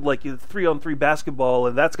to field like 3-on-3 basketball,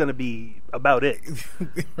 and that's going to be about it.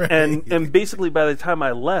 Right. And basically, by the time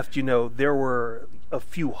I left, you know, there were a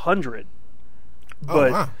few hundred.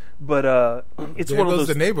 But it's there one of goes those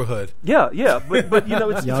the neighborhood. Yeah, but you know,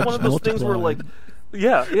 it's one of those things where like.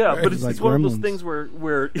 Yeah, right. But it's like one gremlins. of those things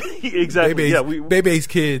where exactly, Bebe's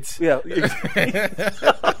kids. Yeah,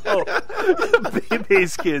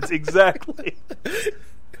 Bebe's kids, exactly.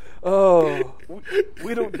 Oh,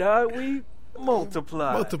 we don't die, we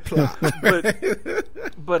multiply.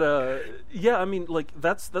 But yeah, I mean, like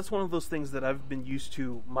that's one of those things that I've been used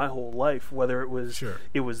to my whole life. Whether it was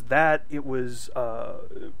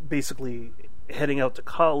basically heading out to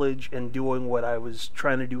college and doing what I was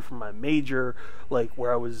trying to do for my major, like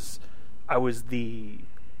where I was the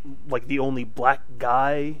only black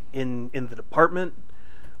guy in the department.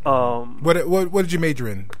 What did you major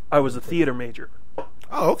in? I was a theater major.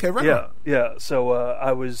 Oh, okay, right. Yeah. So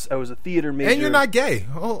I was a theater major, and you're not gay.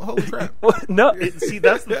 Holy crap! No, see,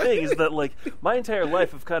 that's the thing is that like my entire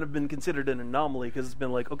life I've kind of been considered an anomaly because it's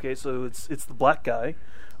been like, okay, so it's the black guy,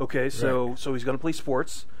 okay, so he's going to play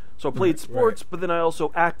sports. So I played sports, but then I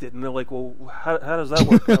also acted, and they're like, "Well, how does that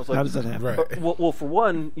work?" And I was like, how does that happen? Right. Well, for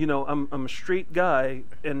one, you know, I'm a straight guy,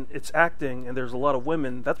 and it's acting, and there's a lot of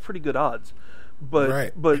women. That's pretty good odds.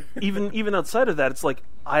 But even outside of that, it's like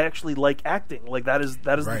I actually like acting. Like that is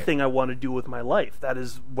the thing I want to do with my life. That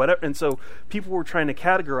is whatever. And so people were trying to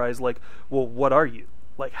categorize, like, well, what are you?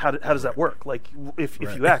 Like, how does that work? Like, if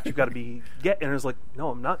you act, you've got to be gay. And it's like, no,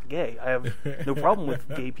 I'm not gay. I have no problem with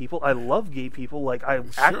gay people. I love gay people. Like, I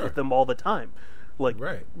act with them all the time. Like,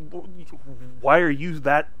 why are you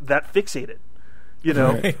that fixated? You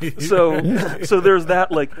know? Right. So there's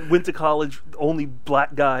that. Like, went to college, only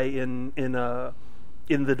black guy in the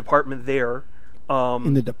department there.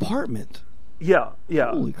 In the department. Yeah.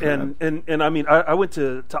 Holy crap. And I mean I went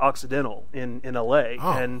to Occidental in LA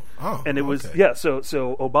and it was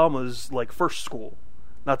so Obama's like first school,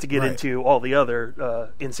 not to get into all the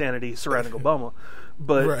other insanity surrounding Obama,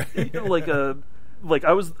 but like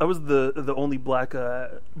I was the only black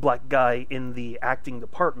guy in the acting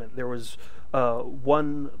department. There was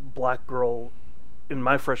one black girl in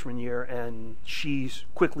my freshman year, and she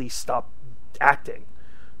quickly stopped acting.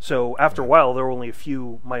 So after a while, there were only a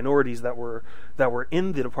few minorities that were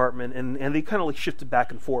in the department, and they kind of like shifted back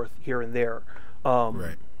and forth here and there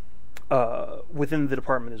within the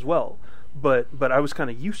department as well. But I was kind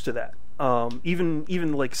of used to that.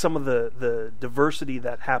 Even like some of the diversity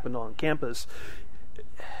that happened on campus,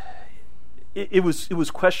 it was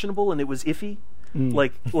questionable and it was iffy.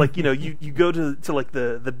 Like you know, you go to like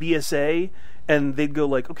the BSA, and they'd go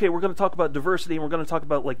like, okay, we're going to talk about diversity, and we're going to talk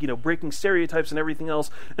about like, you know, breaking stereotypes and everything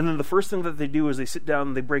else. And then the first thing that they do is they sit down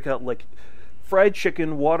and they break out like fried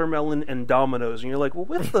chicken, watermelon, and Dominoes. And you're like,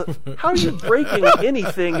 well, how are you breaking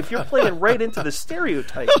anything if you're playing right into the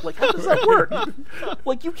stereotype? Like, how does that work?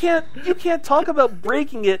 Like, you can't talk about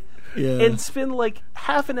breaking it and spend like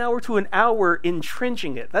half an hour to an hour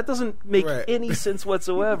entrenching it. That doesn't make any sense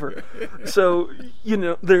whatsoever. So, you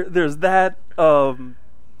know, there's that.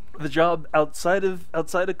 The job outside of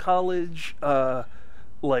college,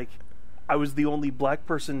 like I was the only black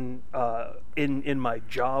person in my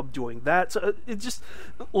job doing that. So it just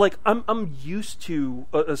like I'm used to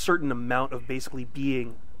a certain amount of basically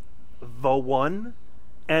being the one,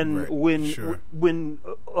 and when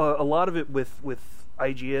a lot of it with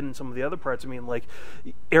IGN and some of the other parts, I mean, like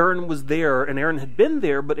Aaron was there, and Aaron had been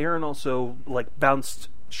there, but Aaron also like bounced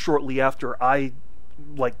shortly after I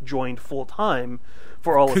like joined full time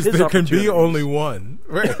for all of his opportunities. Because there can be only one,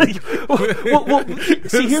 right? well,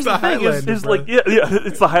 see, here's the thing: is like,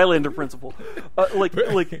 it's the Highlander principle. Like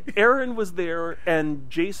Aaron was there, and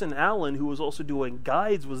Jason Allen, who was also doing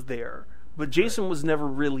guides, was there, but Jason was never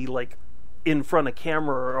really like in front of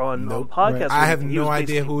camera or on podcasts. I have no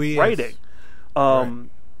idea who he is. Writing.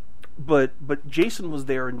 But Jason was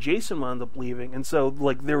there, and Jason wound up leaving, and so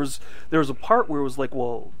like there was a part where it was like,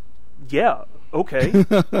 well, yeah, okay,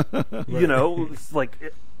 you know, it's like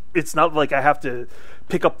it's not like I have to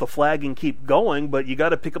pick up the flag and keep going, but you got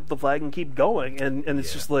to pick up the flag and keep going, and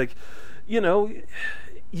it's just like, you know,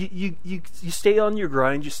 you stay on your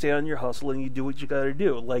grind, you stay on your hustle, and you do what you got to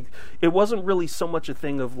do. Like, it wasn't really so much a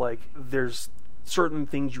thing of like there's certain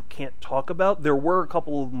things you can't talk about. There were a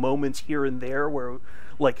couple of moments here and there where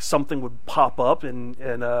like something would pop up, and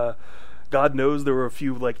God knows there were a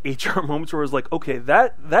few like HR moments where it was like, okay,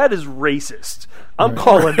 that is racist. I'm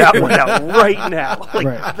calling that one out right now.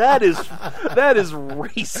 Like that is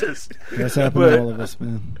racist. That's happened to all of us,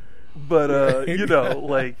 man. But you know,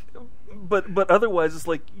 like, but otherwise, it's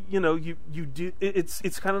like, you do.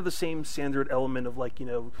 It's kind of the same standard element of like,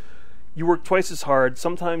 you work twice as hard.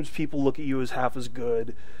 Sometimes people look at you as half as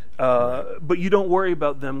good, but you don't worry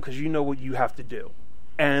about them because you know what you have to do,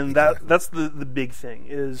 and that's the big thing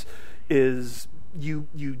is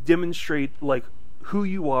you demonstrate like who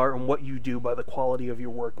you are and what you do by the quality of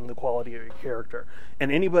your work and the quality of your character.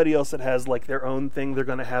 And anybody else that has like their own thing, they're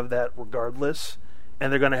going to have that regardless,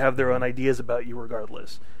 and they're going to have their own ideas about you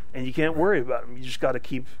regardless. And you can't worry about them. You just got to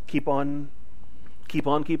keep on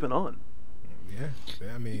keeping on. Yeah,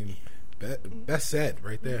 I mean, that's said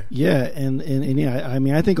right there. Yeah, and yeah, I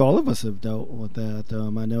mean, I think all of us have dealt with that.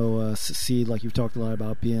 I know, C, like you've talked a lot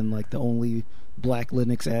about being like the only Black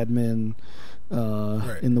Linux admin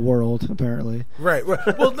in the world, apparently. Right.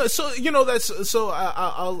 Well, so that's so.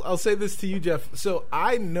 I'll say this to you, Jeff. So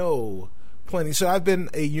I know plenty. So I've been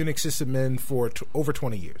a Unix sysadmin for over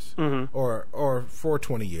 20 years, or for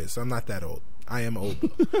 20 years. I'm not that old. I am old,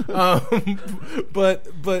 but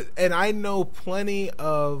I know plenty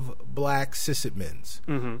of Black sysadmins,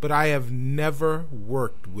 but I have never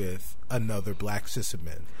worked with another Black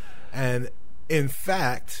sysadmin, and in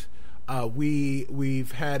fact.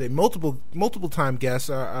 We've had a multiple time guest.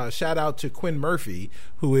 Shout out to Quinn Murphy,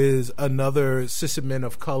 who is another sysadmin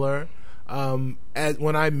of color.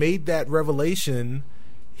 When I made that revelation,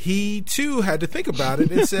 he too had to think about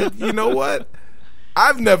it and said, "You know what?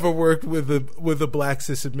 I've never worked with a Black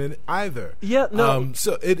sysadmin either." Yeah, no.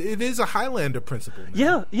 So it is a Highlander principle.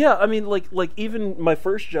 Man. Yeah. I mean, like even my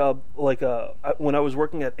first job, like when I was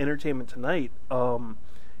working at Entertainment Tonight, and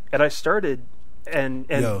I started. And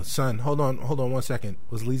yo, son, hold on 1 second.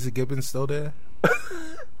 Was Lisa Gibbons still there?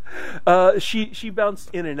 She bounced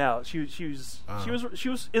in and out. She was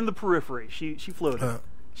in the periphery. She floated.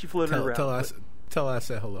 She floated around. Tell her I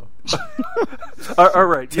said hello. All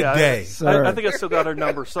right. Today. Yeah, I think I still got her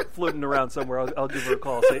number floating around somewhere. I'll give her a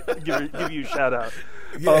call. Give you a shout out.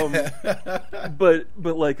 Yeah. But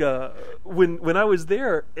like when I was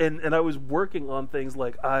there and I was working on things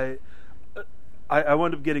like I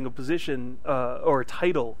wound up getting a position or a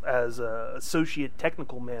title as associate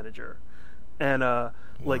technical manager, and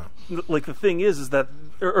like the thing is that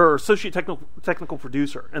or associate technical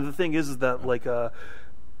producer, and the thing is that like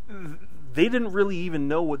they didn't really even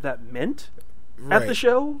know what that meant at the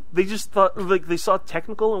show. They just thought like they saw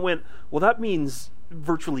technical and went, well, that means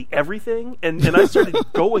virtually everything, and I started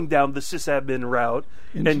going down the sysadmin route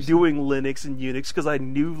and doing Linux and Unix because I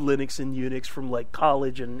knew Linux and Unix from like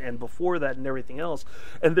college and before that and everything else.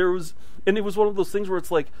 And it was one of those things where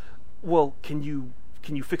it's like, well, can you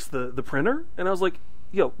fix the printer? And I was like,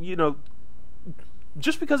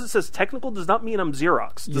 just because it says technical does not mean I'm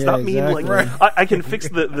Xerox. Does not mean like I can fix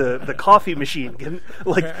the coffee machine.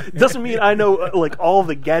 Like doesn't mean I know like all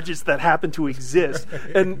the gadgets that happen to exist.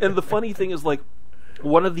 And the funny thing is like.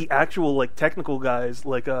 One of the actual like technical guys,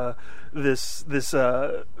 like this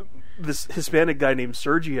Hispanic guy named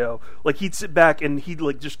Sergio, like he'd sit back and he'd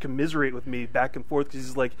like just commiserate with me back and forth because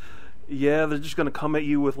he's like, yeah, they're just gonna come at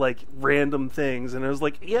you with like random things, and I was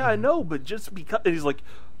like, yeah, I know, but just because. And he's like,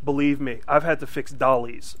 believe me, I've had to fix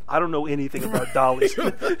dollies. I don't know anything about dollies.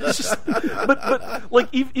 but like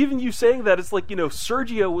even you saying that, it's like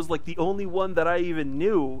Sergio was like the only one that I even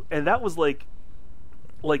knew, and that was like.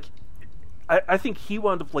 I think he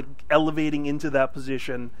wound up like elevating into that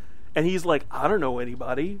position, and he's like, I don't know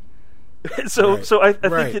anybody. So I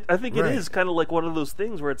think it is kind of like one of those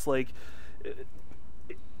things where it's like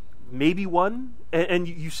maybe one, and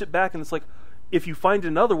you sit back and it's like if you find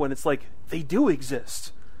another one, it's like they do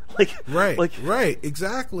exist. Right,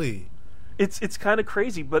 exactly. It's kind of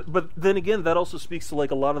crazy, but then again, that also speaks to like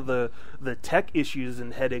a lot of the tech issues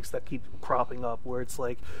and headaches that keep cropping up, where it's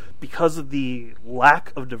like because of the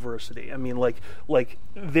lack of diversity. I mean, like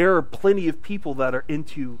there are plenty of people that are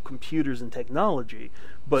into computers and technology,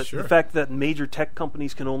 but the fact that major tech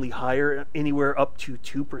companies can only hire anywhere up to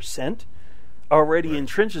 2% already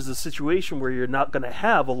entrenches a situation where you're not going to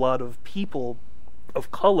have a lot of people of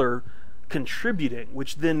color contributing,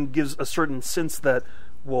 which then gives a certain sense that.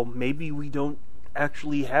 Well, maybe we don't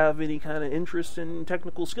actually have any kind of interest in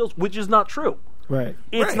technical skills, which is not true. Right.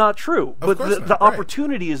 It's not true. But the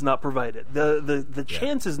opportunity is not provided. The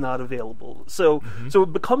chance is not available. So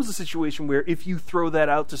it becomes a situation where if you throw that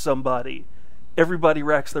out to somebody, everybody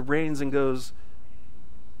racks their brains and goes,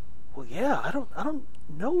 well, yeah, I don't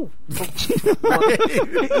know.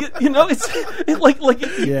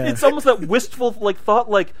 It's almost that wistful like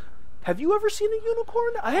thought like, have you ever seen a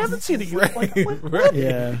unicorn? I haven't seen a unicorn. What?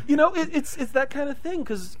 Yeah. It's that kind of thing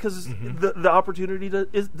because the opportunity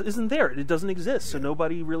isn't there. It doesn't exist. So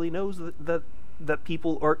nobody really knows that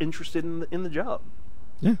people are interested in the job.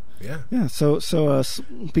 Yeah. So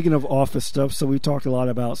speaking of office stuff, so we talked a lot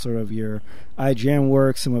about sort of your IGN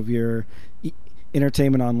work, some of your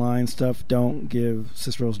entertainment online stuff. Don't give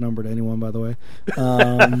Cicero's number to anyone, by the way.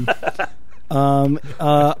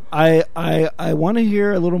 I want to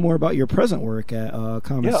hear a little more about your present work at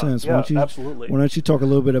CommonSense. Absolutely. Why don't you talk a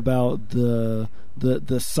little bit about the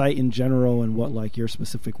site in general and what like your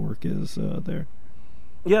specific work is there?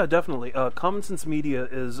 Yeah, definitely. CommonSense Media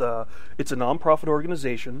is it's a nonprofit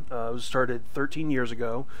organization. It was started 13 years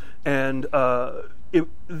ago, and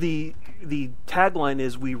the tagline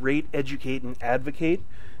is "We rate, educate, and advocate."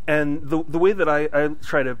 And the way that I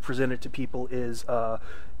try to present it to people is,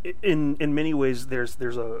 in many ways, there's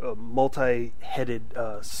a multi-headed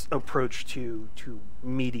approach to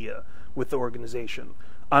media with the organization.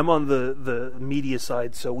 I'm on the media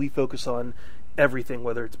side, so we focus on everything,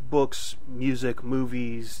 whether it's books, music,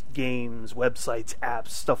 movies, games, websites,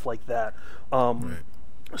 apps, stuff like that.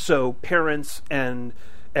 So parents and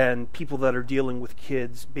people that are dealing with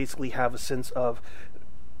kids basically have a sense of,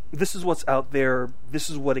 this is what's out there, this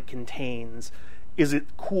is what it contains. Is it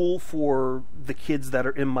cool for the kids that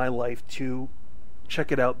are in my life to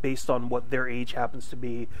check it out based on what their age happens to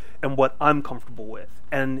be and what I'm comfortable with?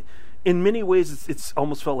 And in many ways, it's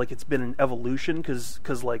almost felt like it's been an evolution,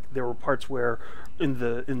 because like there were parts where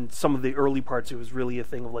in some of the early parts it was really a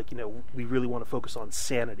thing of like, we really want to focus on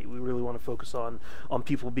sanity. We really want to focus on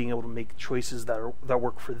people being able to make choices that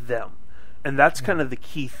work for them, and that's kind of the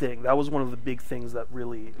key thing. That was one of the big things that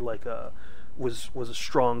really like was a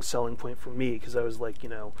strong selling point for me, because I was like,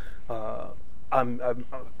 I'm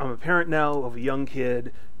a parent now of a young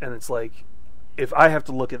kid, and it's like, if I have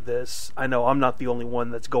to look at this, I know I'm not the only one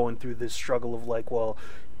that's going through this struggle of like, well,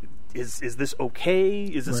 is this okay?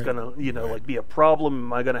 Is this gonna like be a problem?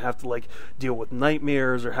 Am I gonna have to like deal with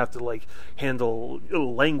nightmares, or have to like handle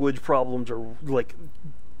language problems, or like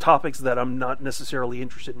topics that I'm not necessarily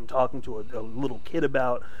interested in talking to a little kid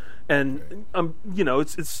about? And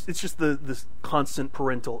it's just this constant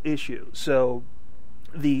parental issue. So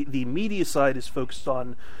the media side is focused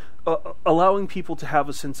on allowing people to have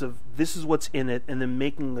a sense of this is what's in it, and then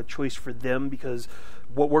making a choice for them, because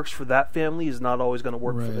what works for that family is not always going to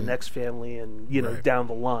work for the next family, and down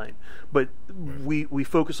the line. But we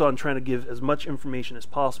focus on trying to give as much information as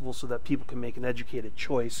possible so that people can make an educated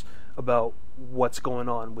choice about what's going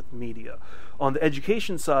on with media. On the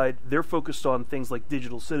education side, they're focused on things like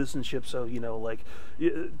digital citizenship, so like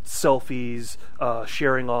selfies,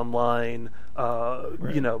 sharing online,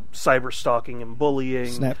 cyber stalking and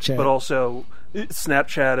bullying, Snapchat, but also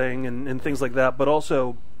Snapchatting and things like that, but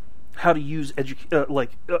also how to use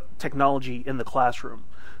technology in the classroom.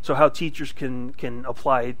 So how teachers can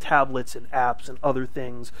apply tablets and apps and other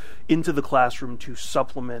things into the classroom to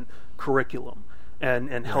supplement curriculum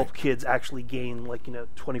and help kids actually gain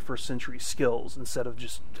 21st century skills, instead of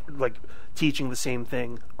just like teaching the same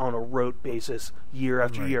thing on a rote basis year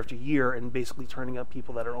after year after year, and basically turning out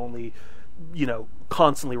people that are only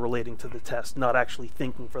constantly relating to the test, not actually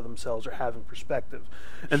thinking for themselves or having perspective.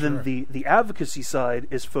 And then the advocacy side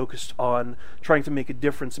is focused on trying to make a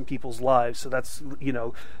difference in people's lives. So that's,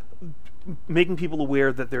 making people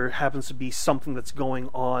aware that there happens to be something that's going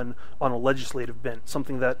on a legislative bent,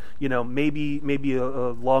 something that, maybe a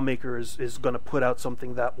lawmaker is going to put out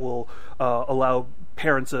something that will allow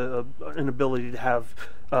parents an ability to have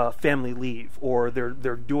family leave, or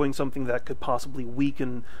they're doing something that could possibly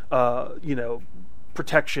weaken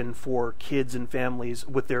protection for kids and families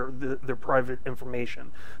with their private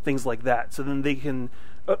information, things like that. So then they can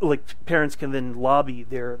parents can then lobby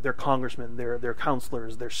their congressmen, their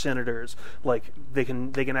counselors, their senators. Like they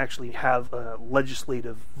can actually have a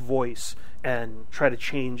legislative voice and try to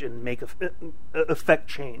change and make affect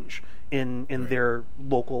change in their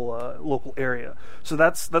local area. So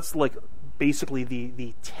that's like basically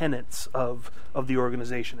the tenets of the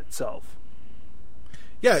organization itself.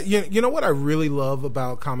 Yeah, you know what I really love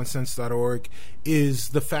about CommonSense.org is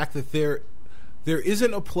the fact that there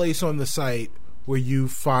isn't a place on the site where you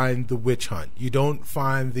find the witch hunt. You don't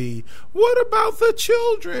find the "what about the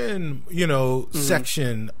children,"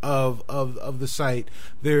 section of the site.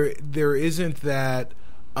 There isn't that.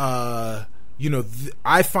 I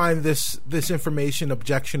find this information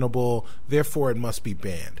objectionable, therefore it must be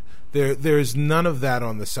banned. There's none of that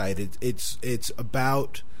on the site. It's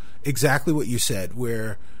about exactly what you said,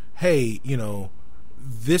 where, hey,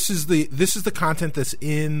 this is the content that's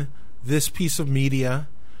in this piece of media,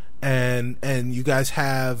 and you guys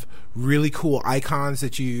have really cool icons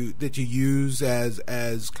that you use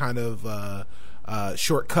as kind of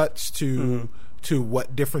shortcuts to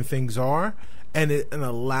what different things are, and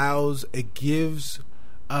it gives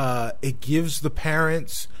it gives the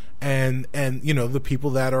parents and the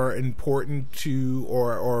people that are important to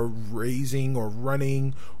or raising or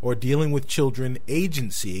running or dealing with children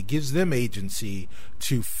agency. It gives them agency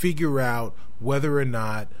to figure out whether or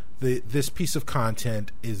not this piece of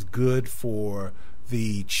content is good for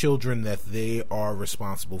the children that they are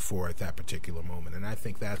responsible for at that particular moment. And I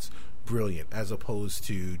think that's brilliant, as opposed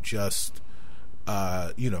to just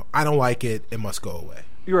I don't like it, it must go away.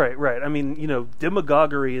 You're right. I mean,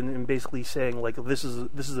 demagoguery and basically saying like this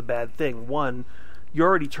is a bad thing. One, you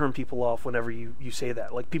already turn people off whenever you say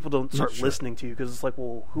that. Like, people don't start listening to you because it's like,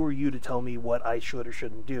 well, who are you to tell me what I should or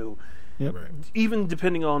shouldn't do? Yep. Right. Even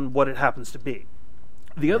depending on what it happens to be.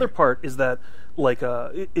 The other part is that like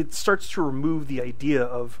it starts to remove the idea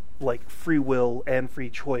of like free will and free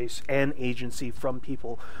choice and agency from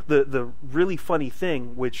people. The really funny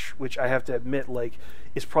thing, which I have to admit, like,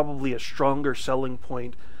 is probably a stronger selling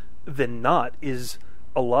point than not, is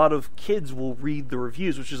a lot of kids will read the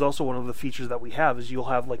reviews, which is also one of the features that we have, is you'll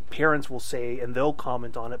have like parents will say and they'll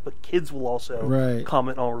comment on it, but kids will also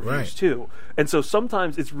comment on reviews too. And so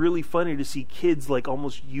sometimes it's really funny to see kids like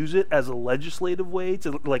almost use it as a legislative way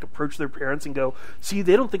to like approach their parents and go, see,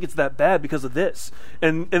 they don't think it's that bad because of this.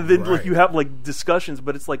 And then like you have like discussions,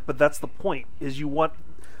 but it's like, but that's the point, is you want,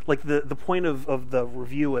 like, the point of the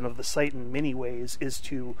review and of the site in many ways is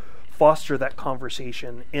to foster that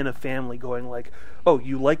conversation in a family, going like, oh,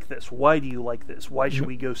 you like this, why do you like this, why should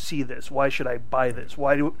we go see this, why should I buy this,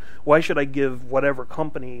 why should I give whatever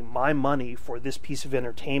company my money for this piece of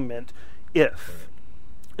entertainment if.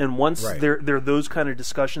 And once there are those kind of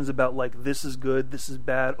discussions about like, this is good, this is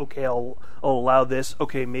bad, okay, I'll allow this,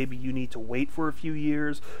 okay, maybe you need to wait for a few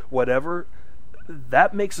years, whatever,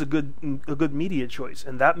 that makes a good media choice,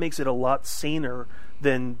 and that makes it a lot saner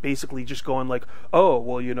than basically just going like, oh,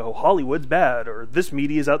 well, Hollywood's bad, or this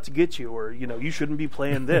media is out to get you, or you shouldn't be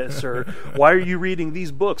playing this, or why are you reading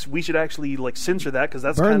these books? We should actually like censor that because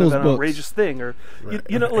that's kind of an outrageous thing, or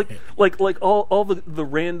like all the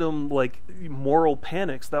random like moral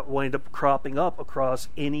panics that wind up cropping up across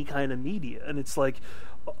any kind of media, and it's like,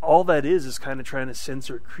 all that is kind of trying to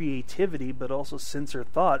censor creativity, but also censor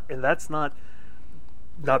thought, and that's not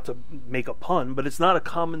to make a pun, but it's not a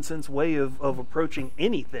common sense way of approaching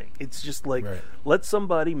anything. It's just like, let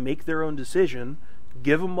somebody make their own decision,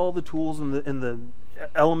 give them all the tools and the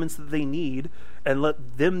elements that they need, and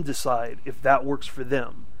let them decide if that works for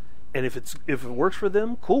them. And if it works for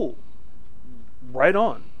them, cool, right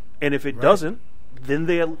on. And if it doesn't, then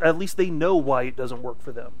at least they know why it doesn't work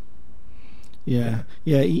for them. Yeah.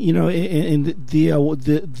 And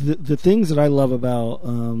the things that I love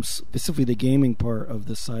about specifically the gaming part of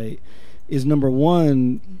the site is, number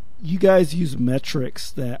one, you guys use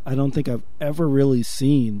metrics that I don't think I've ever really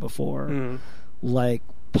seen before, like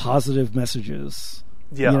positive messages,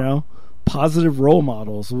 positive role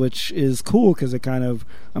models, which is cool because it kind of,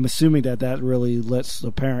 I'm assuming that really lets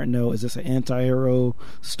the parent know, is this an anti-hero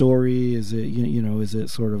story? Is it is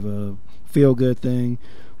it sort of a feel good thing?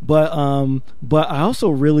 But I also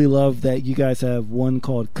really love that you guys have one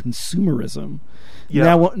called consumerism.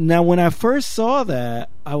 Yeah. Now when I first saw that,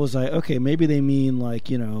 I was like, okay, maybe they mean like,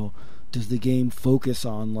 does the game focus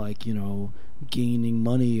on like, gaining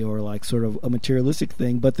money or like sort of a materialistic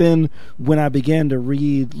thing? But then when I began to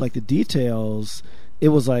read like the details, it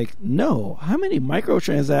was like, no, how many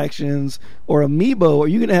microtransactions or amiibo are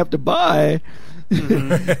you going to have to buy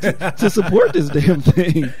to support this damn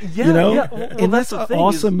thing? Well, and that's an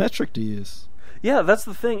awesome metric to use. Yeah, that's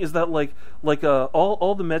the thing, is that like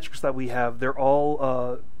all the metrics that we have, they're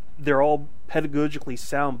all pedagogically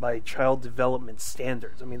sound by child development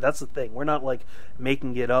standards. I mean, that's the thing. We're not like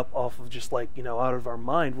making it up off of just like, out of our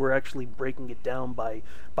mind. We're actually breaking it down by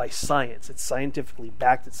science. It's scientifically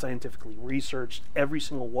backed, it's scientifically researched. Every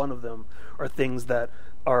single one of them are things that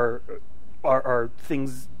are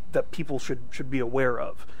things that people should be aware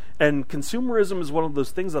of. And consumerism is one of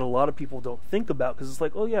those things that a lot of people don't think about, because it's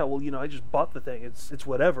like, oh yeah, well, I just bought the thing, it's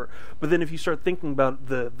whatever. But then if you start thinking about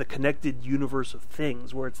the connected universe of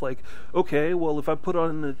things, where it's like, okay, well, if I put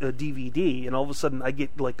on a DVD and all of a sudden I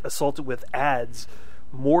get like assaulted with ads,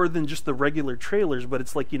 more than just the regular trailers, but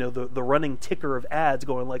it's like, the running ticker of ads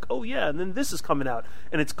going like, oh yeah, and then this is coming out,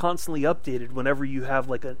 and it's constantly updated whenever you have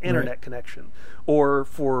like an internet connection. Or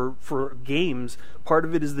for games, part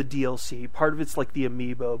of it is the DLC, part of it's like the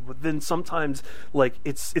amiibo, but then sometimes like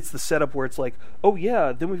it's the setup where it's like, oh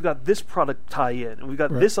yeah, then we've got this product tie-in, and we've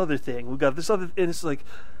got this other thing, we've got this other, and it's like,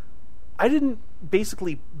 I didn't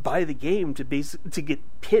basically buy the game to get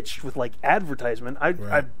pitched with like advertisement. I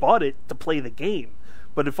bought it to play the game.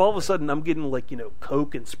 But if all of a sudden I'm getting like,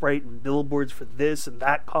 Coke and Sprite and billboards for this and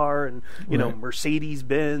that car and, Mercedes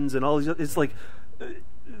Benz and all these, it's like,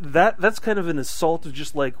 that's kind of an assault of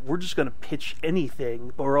just like, we're just going to pitch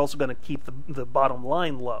anything, but we're also going to keep the bottom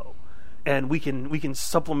line low. And we can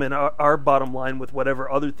supplement our bottom line with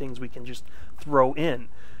whatever other things we can just throw in.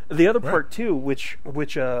 The other part too, which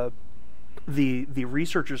the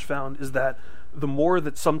researchers found, is that the more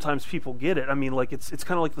that sometimes people get it, I mean, like it's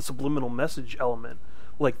kind of like the subliminal message element.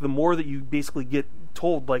 Like the more that you basically get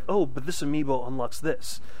told, like, oh, but this amiibo unlocks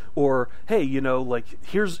this, or hey, like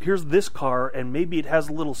here's this car and maybe it has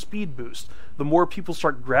a little speed boost. The more people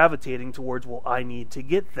start gravitating towards, well, I need to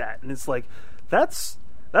get that, and it's like that's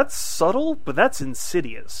subtle, but that's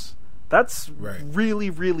insidious. That's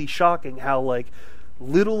really, really shocking how like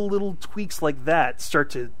little tweaks like that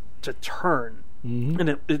start to turn. Mm-hmm.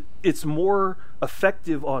 And it's more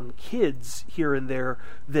effective on kids here and there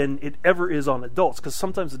than it ever is on adults, because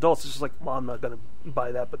sometimes adults it's just like, well, I'm not going to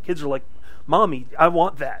buy that, but kids are like, Mommy, I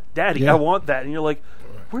want that. Daddy, I want that. And you're like,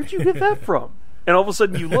 where'd you get that from? And all of a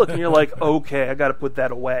sudden you look and you're like, okay, I got to put that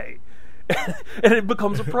away. And it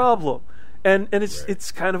becomes a problem. And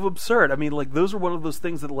it's kind of absurd. I mean, like, those are one of those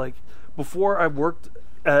things that, like, before I worked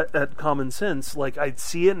at CommonSense, like, I'd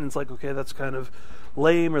see it and it's like, okay, that's kind of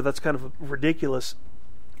lame or that's kind of ridiculous.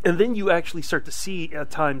 And then you actually start to see at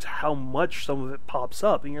times how much some of it pops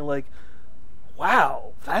up, and you're like,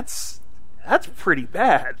 wow, that's pretty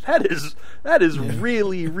bad. That is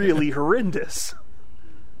really, really horrendous.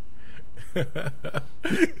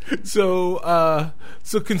 So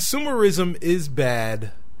consumerism is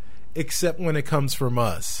bad, except when it comes from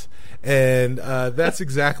us, and that's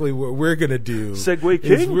exactly what we're gonna do. Segway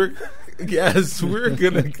King. We're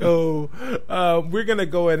gonna go. We're gonna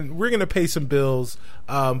go and we're gonna pay some bills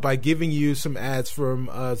by giving you some ads from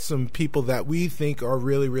some people that we think are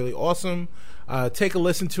really, really awesome. Take a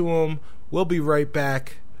listen to them. We'll be right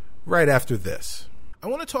back right after this. I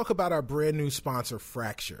want to talk about our brand new sponsor,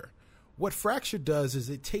 Fracture. What Fracture does is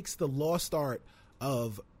it takes the lost art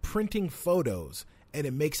of printing photos and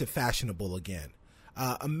it makes it fashionable again.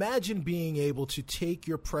 Imagine being able to take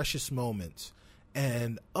your precious moments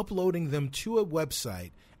and uploading them to a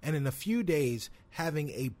website, and in a few days having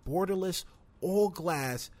a borderless,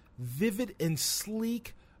 all-glass, vivid and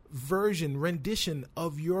sleek rendition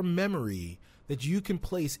of your memory that you can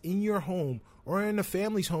place in your home or in a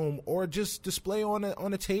family's home or just display on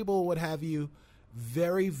a table or what have you,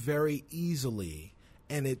 very, very easily.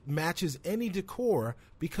 And it matches any decor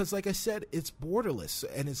because, like I said, it's borderless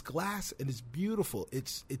and it's glass and it's beautiful.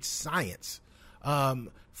 It's science.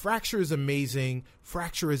 Fracture is amazing.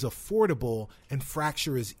 Fracture is affordable, and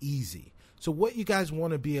Fracture is easy. So what you guys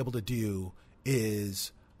want to be able to do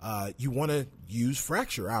is you want to use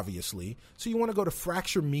Fracture, obviously. So you want to go to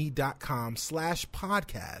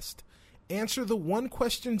fractureme.com/podcast, answer the one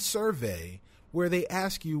question survey where they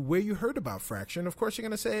ask you where you heard about Fracture. And of course, you're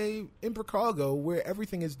going to say in Chicago, where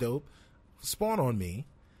everything is dope, Spawn on Me.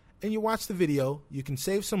 And you watch the video, you can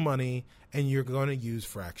save some money, and you're going to use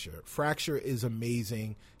Fracture. Fracture is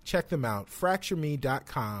amazing. Check them out.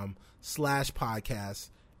 fractureme.com/podcast.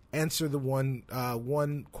 Answer the one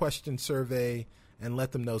question survey and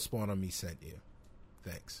let them know Spawn on Me sent you.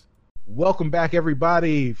 Thanks. Welcome back,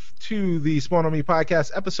 everybody, to the Spawn on Me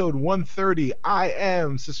podcast, episode 130. I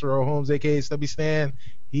am Cicero Holmes, a.k.a. Stubby Stan.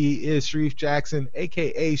 He is Sharif Jackson,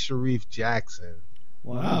 a.k.a. Sharif Jackson.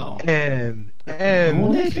 Wow. And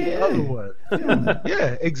the other one.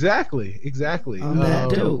 Yeah, exactly. I'm that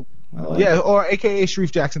dope. Yeah, or aka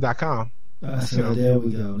SharifJackson.com. So there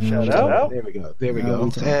we go. Shout out. There we go.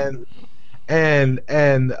 And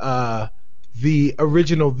the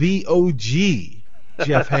original, the OG,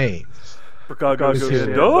 Jeff Haynes.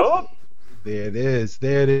 There it is.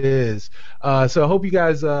 So I hope you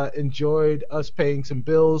guys enjoyed us paying some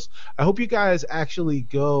bills. I hope you guys actually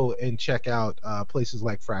go and check out places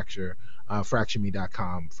like Fracture,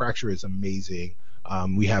 fractureme.com. Fracture is amazing.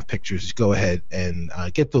 We have pictures. Go ahead and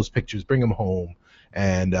get those pictures, bring them home,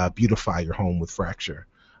 and beautify your home with Fracture.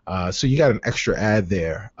 So you got an extra ad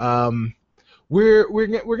there.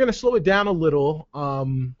 We're gonna slow it down a little.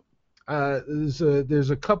 There's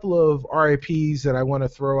a couple of RIPs that I want to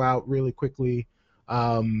throw out really quickly.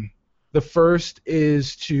 The first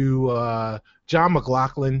is to John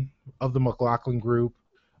McLaughlin of the McLaughlin Group,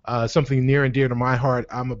 something near and dear to my heart.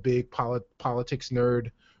 I'm a big politics nerd.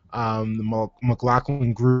 The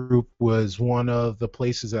McLaughlin Group was one of the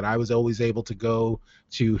places that I was always able to go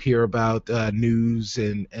to hear about news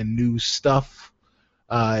and news stuff.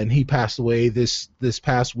 And he passed away this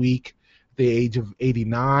past week, at the age of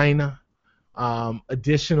 89.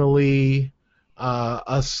 Additionally,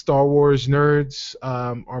 us Star Wars nerds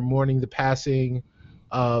are mourning the passing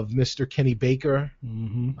of Mr. Kenny Baker,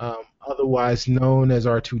 otherwise known as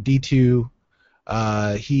R2-D2.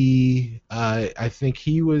 I think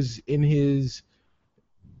he was in his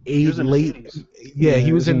he was in his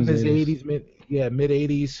 80s, mid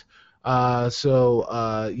 80s.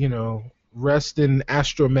 Rest in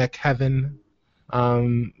astromech heaven,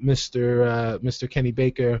 Mr. Kenny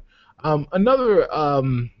Baker. Another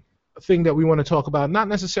thing that we want to talk about, not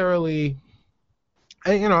necessarily,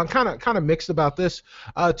 I'm kind of mixed about this.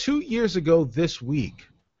 2 years ago this week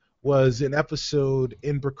was an episode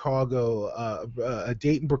in Chicago, a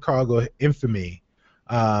date in Chicago infamy,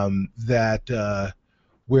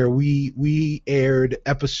 where we aired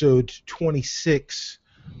episode 26.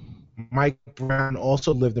 Mike Brown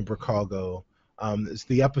also lived in Chicago. It's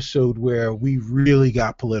the episode where we really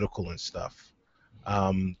got political and stuff,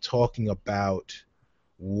 talking about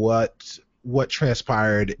what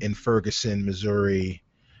transpired in Ferguson, Missouri,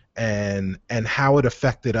 and how it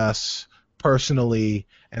affected us personally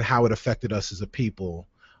and how it affected us as a people.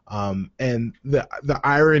 And the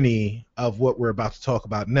irony of what we're about to talk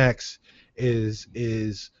about next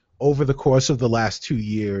is over the course of the last 2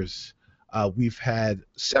 years, we've had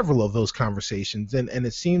several of those conversations, and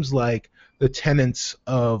it seems like the tenets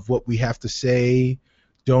of what we have to say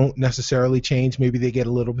don't necessarily change. Maybe they get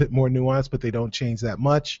a little bit more nuanced, but they don't change that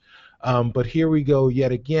much. But here we go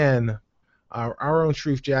yet again. Our own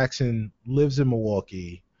Sharif Jackson lives in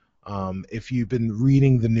Milwaukee. If you've been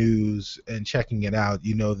reading the news and checking it out,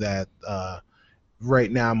 you know that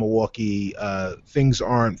right now Milwaukee, things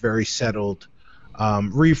aren't very settled.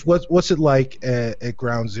 Reef, what's it like at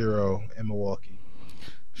Ground Zero in Milwaukee?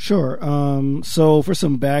 Sure. So for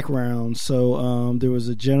some background, there was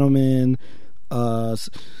a gentleman,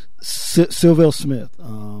 Sylville Smith.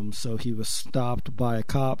 So he was stopped by a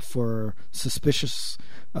cop for suspicious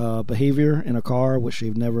behavior in a car, which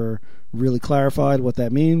they've never really clarified what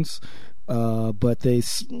that means. But they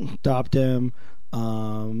stopped him.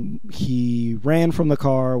 He ran from the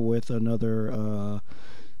car with another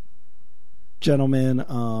gentleman,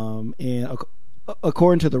 and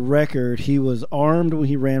according to the record, he was armed when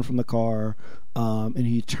he ran from the car, and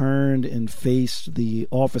he turned and faced the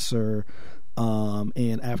officer,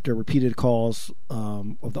 and after repeated calls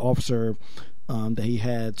of the officer that he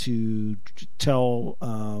had to tell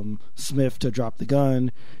Smith to drop the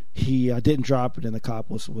gun, he didn't drop it, and the cop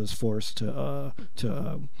was forced to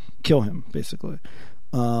kill him, basically.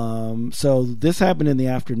 So this happened in the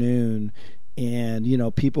afternoon,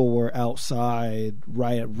 and people were outside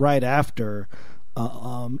right after,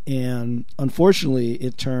 and unfortunately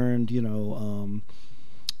it turned it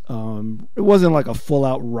wasn't like a full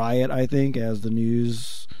out riot, I think, as the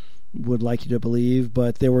news would like you to believe,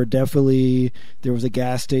 but there was a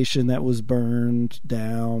gas station that was burned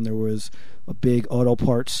down, there was a big auto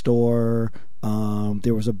parts store,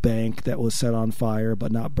 there was a bank that was set on fire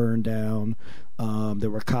but not burned down. There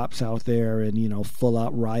were cops out there in full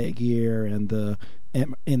out riot gear and the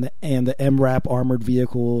MRAP armored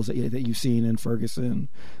vehicles that you've seen in Ferguson.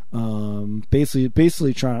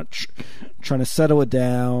 Basically trying to settle it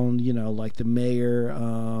down. Like the mayor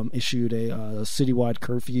issued a citywide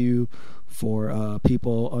curfew for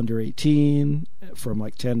people under 18 from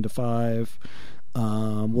like 10 to 5.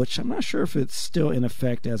 Which I'm not sure if it's still in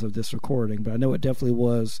effect as of this recording, but I know it definitely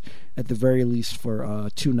was at the very least for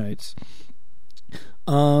 2 nights.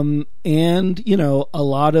 And a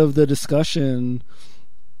lot of the discussion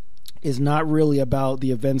is not really about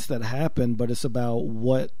the events that happened, but it's about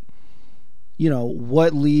what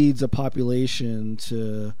leads a population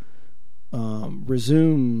to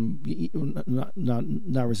presume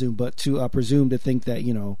to think that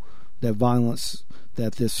that violence,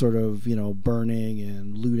 that this sort of burning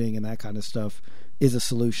and looting and that kind of stuff is a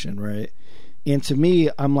solution, right? And to me,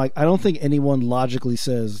 I'm like, I don't think anyone logically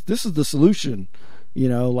says this is the solution.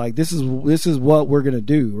 Like this is what we're gonna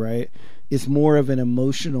do, right? It's more of an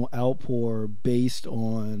emotional outpour based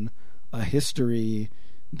on a history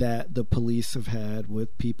that the police have had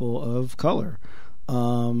with people of color.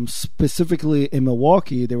 Specifically in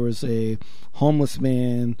Milwaukee, there was a homeless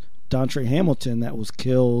man, Dontre Hamilton, that was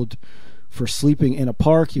killed for sleeping in a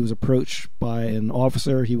park. He was approached by an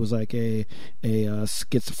officer. He was like a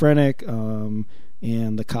schizophrenic, and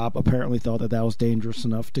the cop apparently thought that was dangerous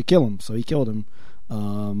enough to kill him, so he killed him.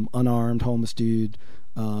 Unarmed homeless dude,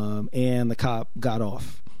 and the cop got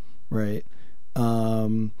off, right?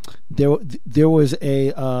 There was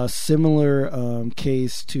a similar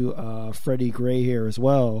case to Freddie Gray here as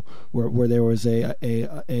well, where there was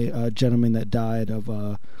a gentleman that died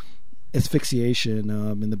of asphyxiation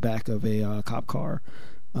in the back of a cop car,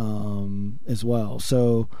 as well.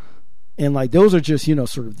 So, and like those are just, you know,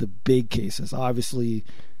 sort of the big cases. Obviously,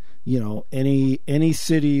 you know, any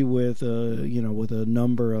city with a, you know, with a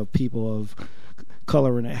number of people of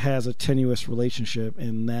color in it has a tenuous relationship,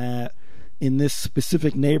 and that in this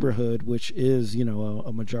specific neighborhood, which is, you know,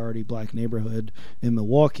 a majority black neighborhood in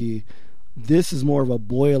Milwaukee, this is more of a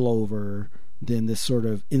boil over than this sort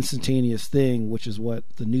of instantaneous thing, which is what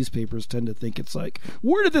the newspapers tend to think. It's like,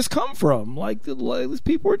 where did this come from? Like these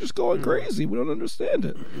people are just going crazy. We don't understand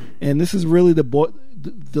it. And this is really the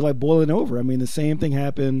like boiling over. I mean, the same thing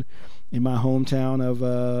happened in my hometown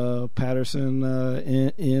of Patterson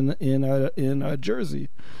in Jersey.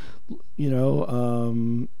 You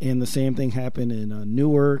know, and the same thing happened in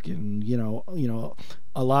Newark, and you know,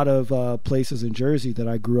 a lot of places in Jersey that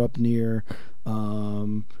I grew up near.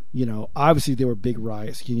 You know, obviously there were big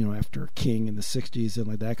riots, you know, after King in the 60s and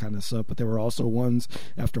like that kind of stuff, but there were also ones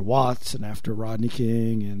after Watts and after Rodney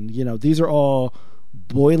King, and you know, these are all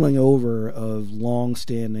boiling over of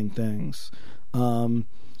long-standing things.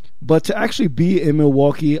 But to actually be in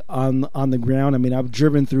Milwaukee on the ground, I mean, I've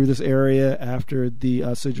driven through this area after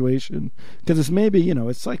the situation, because it's maybe, you know,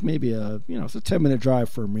 it's like maybe it's a 10-minute drive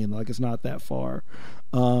for me, like it's not that far.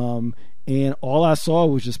 And all I saw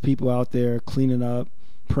was just people out there cleaning up,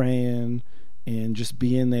 praying, and just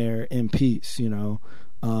being there in peace, you know.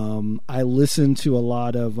 I listened to a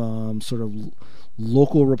lot of sort of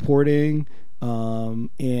local reporting,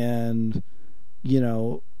 and, you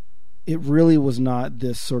know, it really was not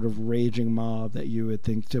this sort of raging mob that you would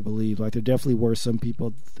think to believe. Like, there definitely were some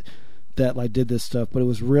people that like did this stuff, but it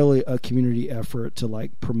was really a community effort to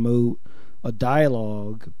like promote a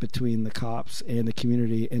dialogue between the cops and the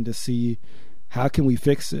community, and to see how can we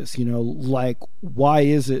fix this. You know, like, why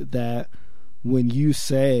is it that when you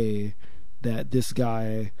say that this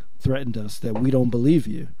guy threatened us, that we don't believe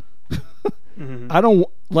you? I don't,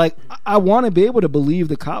 like, I want to be able to believe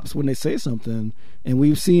the cops when they say something, and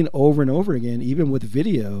we've seen over and over again, even with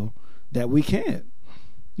video, that we can't,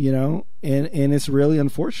 you know, and it's really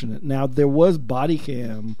unfortunate. Now, there was body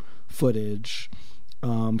cam footage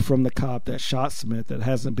from the cop that shot Smith that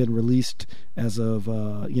hasn't been released as of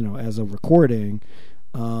as a recording,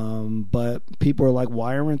 but people are like,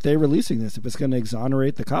 why aren't they releasing this? If it's going to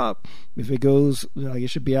exonerate the cop, if it goes, like, it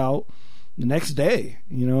should be out the next day,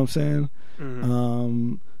 you know what I'm saying?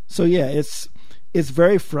 So yeah, it's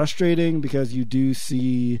very frustrating, because you do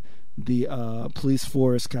see the police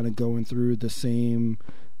force kind of going through the same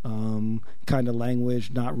kind of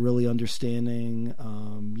language, not really understanding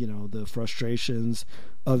the frustrations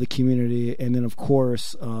of the community. And then of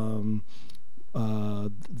course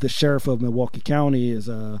the sheriff of Milwaukee County is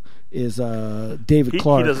David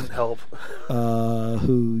Clark. He doesn't help.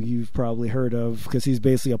 Who you've probably heard of, because he's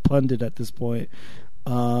basically a pundit at this point.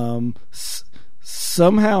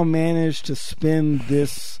 Somehow managed to spin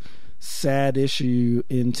this sad issue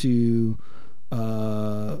into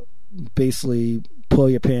basically pull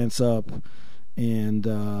your pants up and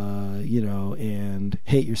and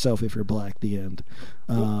hate yourself if you're black. The end.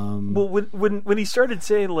 Well, when he started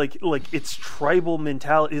saying like it's tribal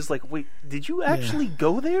mentality, is like, wait, did you actually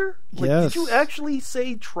go there? Like, yes. Did you actually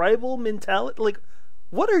say tribal mentality? Like,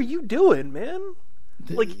 what are you doing, man?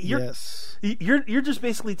 Like, you're just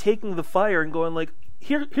basically taking the fire and going like,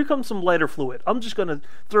 here comes some lighter fluid. I'm just gonna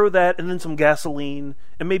throw that, and then some gasoline,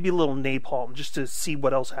 and maybe a little napalm, just to see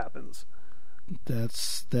what else happens.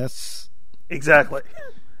 That's exactly.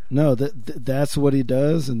 No, that's what he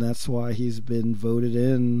does, and that's why he's been voted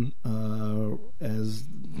in as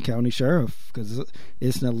county sheriff, because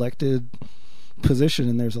it's an elected position,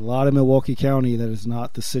 and there's a lot of Milwaukee County that is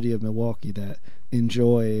not the city of Milwaukee that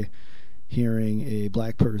enjoy hearing a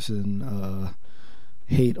black person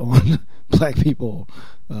hate on black people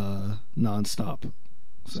nonstop.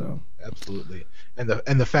 So absolutely, and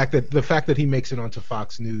the fact that he makes it onto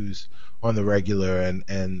Fox News on the regular,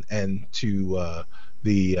 and to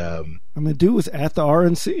dude was at the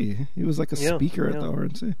RNC. He was like a speaker at the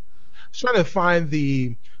RNC. I was trying to find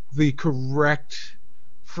the correct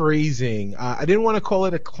phrasing. I didn't want to call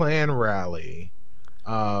it a Klan rally.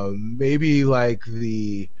 Maybe like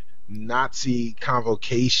the Nazi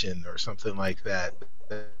convocation or something like that.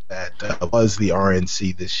 That was the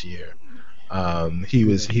RNC this year. He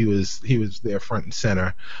was there front and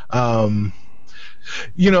center. So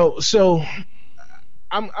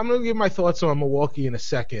I'm going to give my thoughts on Milwaukee in a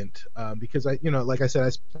second, because like I said, I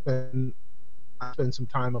spend some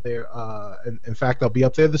time up there. And in fact, I'll be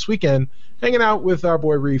up there this weekend hanging out with our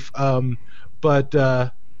boy Reef. But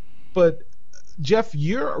Jeff,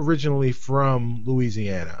 you're originally from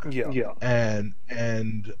Louisiana. Yeah. And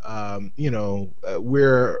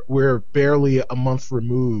we're barely a month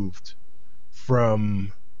removed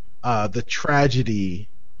from the tragedy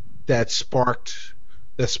that sparked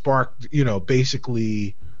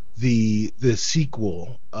basically the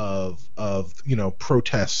sequel of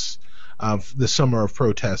protests, the summer of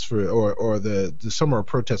protests or the summer of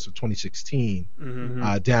protests of 2016,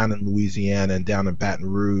 down in Louisiana and down in Baton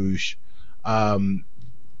Rouge. All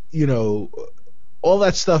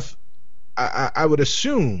that stuff, I would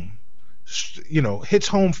assume, hits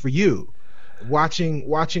home for you. Watching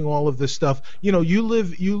all of this stuff, you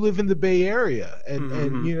live in the Bay Area,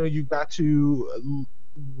 and you got to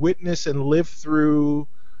witness and live through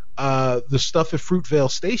the stuff at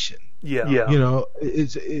Fruitvale Station. Yeah.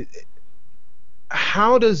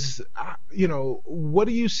 How does what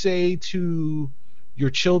do you say to your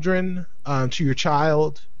children, to your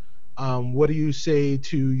child? What do you say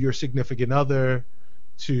to your significant other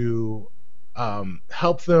to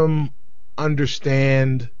help them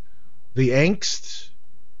understand the angst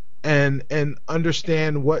and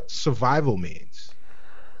understand what survival means?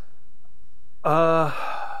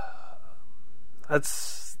 That's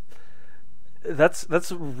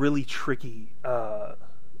a really tricky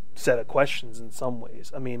set of questions in some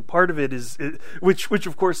ways. I mean, part of it is which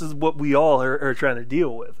of course is what we all are trying to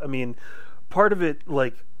deal with. I mean, part of it,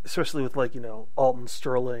 like, especially with Alton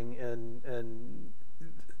Sterling and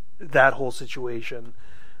that whole situation,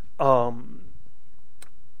 a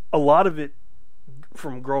lot of it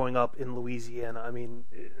from growing up in Louisiana. I mean,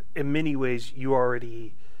 in many ways, you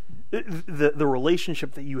already the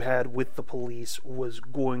relationship that you had with the police was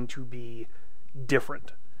going to be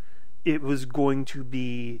different. It was going to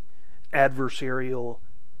be adversarial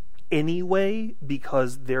anyway,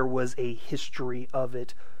 because there was a history of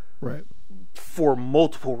it, right, for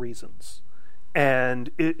multiple reasons.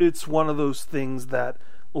 And it's one of those things that,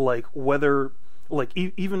 like, whether, like,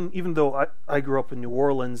 even though I grew up in New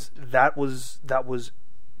Orleans, that was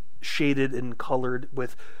shaded and colored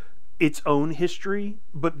with its own history.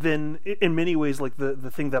 But then in many ways, like,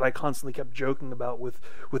 the thing that I constantly kept joking about with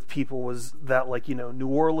people was that, like, New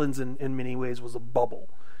Orleans in many ways was a bubble,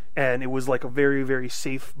 and it was like a very, very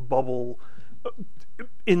safe bubble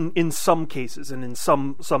in some cases and in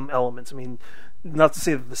some elements. I mean, not to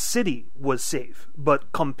say that the city was safe,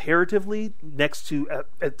 but comparatively next to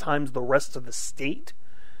at times the rest of the state,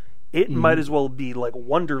 it might as well be like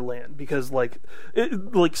Wonderland, because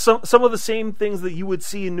some of the same things that you would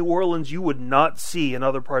see in New Orleans you would not see in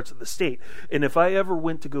other parts of the state. And if I ever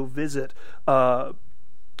went to go visit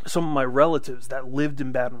some of my relatives that lived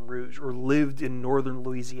in Baton Rouge or lived in northern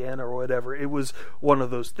Louisiana or whatever, it was one of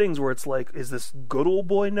those things where it's like, is this good old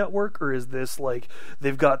boy network, or is this like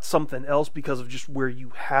they've got something else because of just where you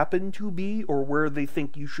happen to be or where they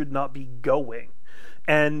think you should not be going?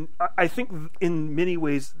 And I think in many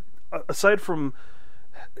ways, aside from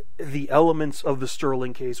the elements of the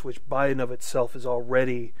Sterling case, which by and of itself is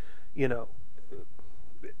already,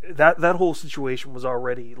 that whole situation was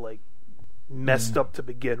already like messed up to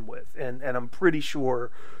begin with, and I'm pretty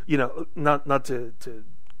sure, not to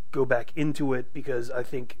go back into it, because I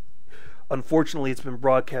think unfortunately it's been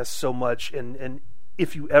broadcast so much, and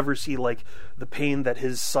if you ever see like the pain that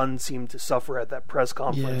his son seemed to suffer at that press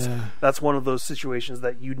conference, that's one of those situations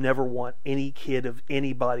that you never want any kid of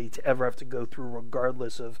anybody to ever have to go through,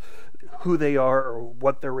 regardless of who they are or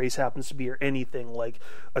what their race happens to be or anything. Like,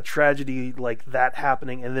 a tragedy like that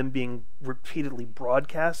happening and then being repeatedly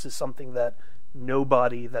broadcast is something that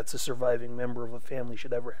nobody that's a surviving member of a family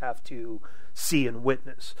should ever have to see and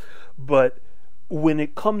witness. But when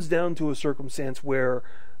it comes down to a circumstance where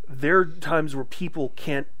there are times where people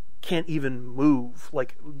can't even move,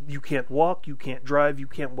 like, you can't walk, you can't drive, you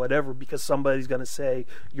can't whatever, because somebody's going to say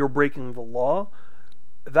you're breaking the law,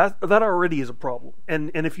 that already is a problem.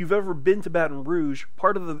 And if you've ever been to Baton Rouge,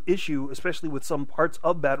 part of the issue, especially with some parts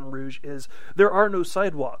of Baton Rouge, is there are no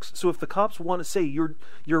sidewalks. So if the cops want to say you're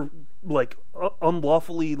like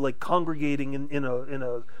unlawfully like congregating in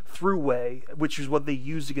a throughway, which is what they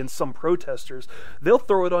used against some protesters, they'll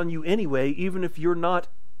throw it on you anyway, even if you're not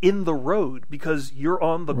in the road, because you're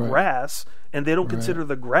on the grass, and they don't consider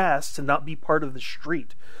the grass to not be part of the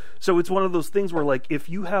street. So it's one of those things where, like, if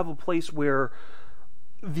you have a place where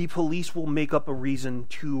the police will make up a reason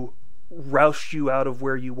to roust you out of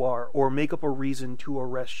where you are, or make up a reason to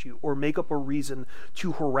arrest you, or make up a reason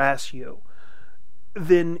to harass you,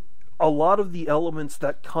 then a lot of the elements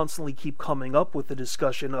that constantly keep coming up with the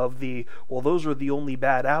discussion of those are the only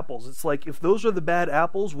bad apples. It's like, if those are the bad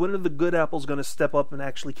apples, when are the good apples going to step up and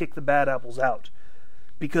actually kick the bad apples out?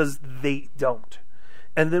 Because they don't.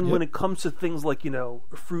 And then when it comes to things like,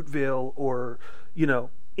 Fruitvale or,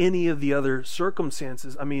 any of the other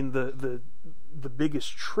circumstances, I mean, the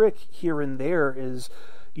biggest trick here and there is,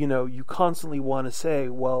 you constantly want to say,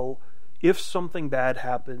 well, if something bad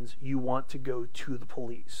happens, you want to go to the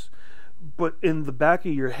police. But in the back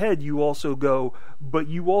of your head, you also go, but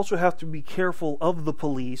you also have to be careful of the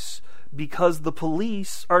police, because the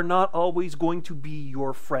police are not always going to be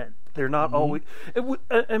your friend. They're not always...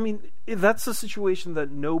 that's a situation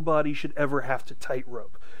that nobody should ever have to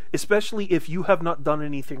tightrope, especially if you have not done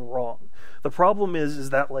anything wrong. The problem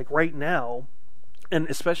is that, like, right now, and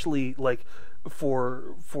especially, like,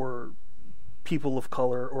 for people of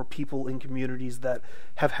color or people in communities that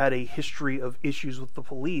have had a history of issues with the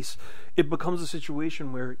police, it becomes a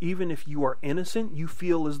situation where even if you are innocent, you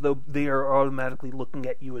feel as though they are automatically looking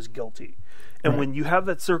at you as guilty. And when you have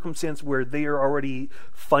that circumstance where they are already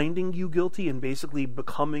finding you guilty and basically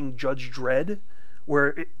becoming Judge Dredd,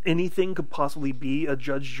 where anything could possibly be a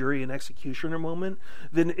judge, jury, and executioner moment,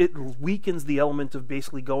 then it weakens the element of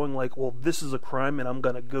basically going like, well, this is a crime and I'm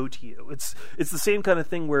going to go to you. It's the same kind of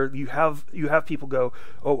thing where you have people go,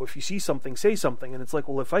 oh, if you see something, say something. And it's like,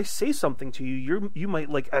 well, if I say something to you, you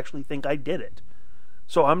might like actually think I did it.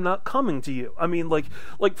 So I'm not coming to you. I mean, like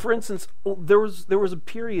for instance, there was a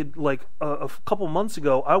period like a couple months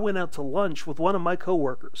ago, I went out to lunch with one of my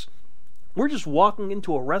coworkers. We're just walking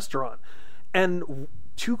into a restaurant, and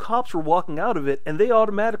two cops were walking out of it, and they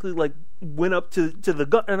automatically like went up to the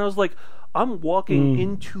gun, and I was like, I'm walking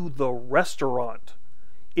into the restaurant.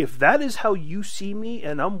 If that is how you see me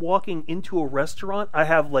and I'm walking into a restaurant, I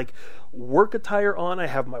have like work attire on, I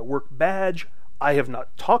have my work badge, I have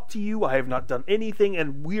not talked to you, I have not done anything,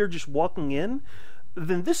 and we are just walking in,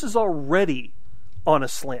 then this is already on a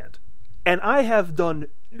slant. And I have done,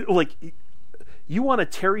 like, you want to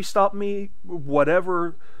Terry stop me,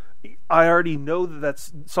 whatever, I already know that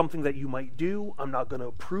that's something that you might do. I'm not going to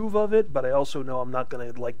approve of it, but I also know I'm not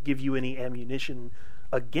going to like give you any ammunition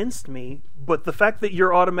against me. But the fact that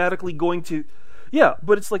you're automatically going to,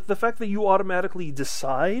 but it's like the fact that you automatically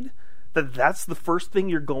decide that that's the first thing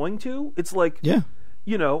you're going to. It's like,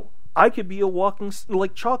 I could be a walking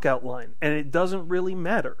like chalk outline, and it doesn't really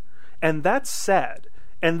matter, and that's sad.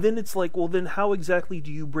 And then it's like, well, then how exactly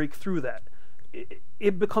do you break through that?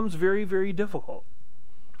 It becomes very, very difficult.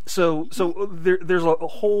 So there's a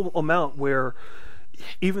whole amount where,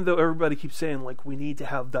 even though everybody keeps saying like we need to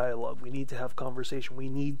have dialogue, we need to have conversation, we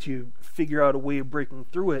need to figure out a way of breaking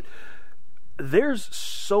through it, there's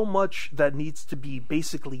so much that needs to be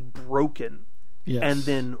basically broken and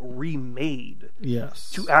then remade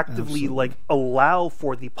to actively like allow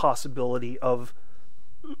for the possibility of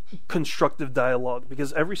constructive dialogue,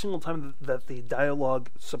 because every single time that the dialogue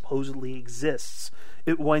supposedly exists,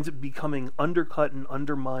 it winds up becoming undercut and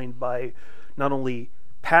undermined by not only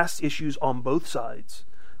past issues on both sides,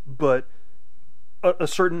 but a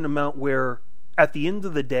certain amount where at the end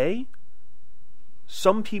of the day,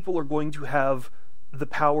 some people are going to have the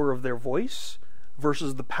power of their voice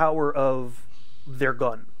versus the power of their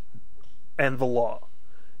gun and the law.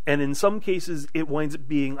 And in some cases, it winds up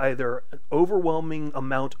being either an overwhelming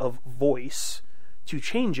amount of voice to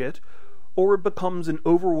change it, or it becomes an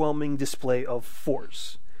overwhelming display of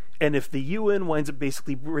force. And if the UN winds up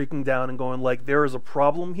basically breaking down and going like, there is a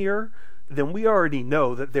problem here, then we already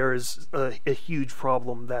know that there is a huge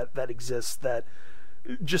problem that exists that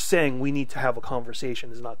just saying we need to have a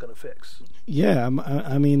conversation is not going to fix. Yeah,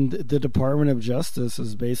 I mean, the Department of Justice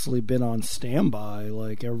has basically been on standby.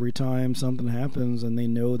 Like every time something happens, and they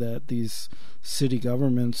know that these city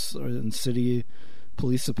governments and city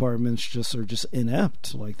police departments are just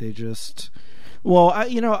inept. Like they just,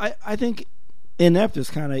 I think inept is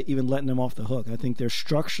kind of even letting them off the hook. I think they're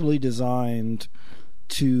structurally designed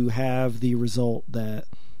to have the result that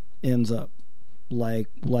ends up. Like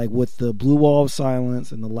with the blue wall of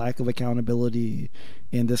silence and the lack of accountability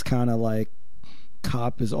and this kind of like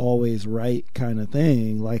cop is always right kind of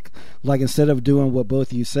thing, like instead of doing what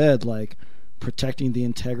both of you said, like protecting the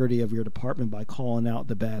integrity of your department by calling out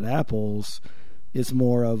the bad apples, it's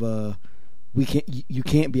more of a you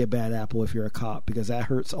can't be a bad apple if you're a cop, because that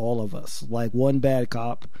hurts all of us. Like one bad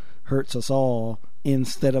cop hurts us all,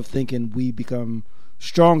 instead of thinking we become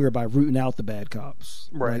stronger by rooting out the bad cops.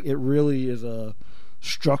 Right. Like, it really is a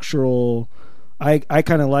structural. I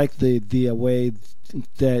kind of like the way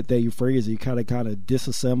that you phrase it. You kind of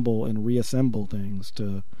disassemble and reassemble things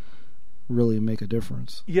to really make a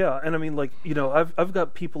difference. Yeah, and I mean, like, I've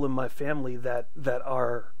got people in my family that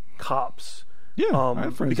are cops. Yeah, I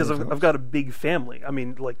have friends because that are I've got a big family. I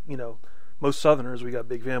mean, like, most Southerners, we got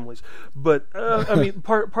big families. But I mean,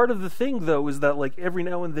 part of the thing though is that like every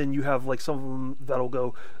now and then you have like some of them that'll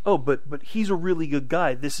go, oh, but he's a really good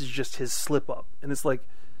guy. This is just his slip up, and it's like,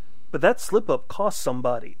 but that slip up cost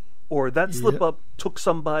somebody, or that slip up took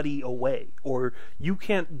somebody away, or you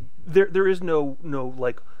can't. There is no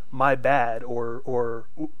like my bad or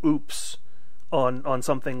oops on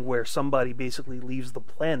something where somebody basically leaves the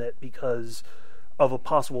planet because of a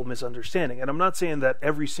possible misunderstanding. And I'm not saying that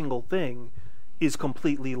every single thing is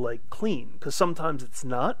completely like clean, because sometimes it's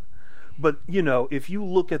not. But if you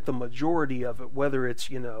look at the majority of it, whether it's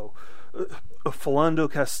a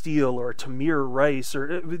Philando Castile or a Tamir Rice,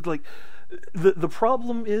 or like the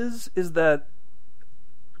problem is that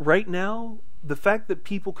right now the fact that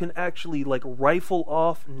people can actually like rifle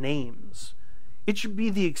off names, it should be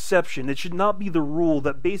the exception. It should not be the rule,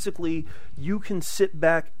 that basically you can sit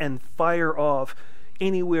back and fire off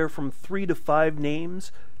anywhere from 3 to 5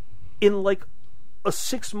 names in like a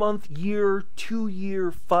 6-month, year,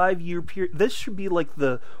 2-year, 5-year period. This should be like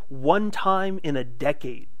the one time in a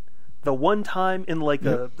decade. The one time in like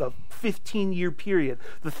a 15-year period.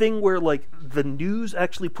 The thing where like the news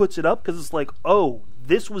actually puts it up because it's like, oh,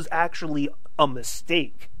 this was actually a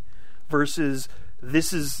mistake, versus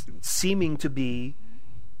this is seeming to be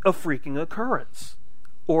a freaking occurrence,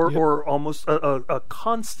 or almost a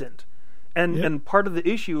constant. And part of the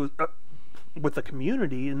issue with the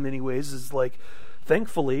community in many ways is like,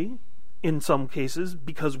 thankfully, in some cases,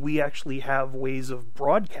 because we actually have ways of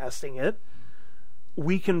broadcasting it,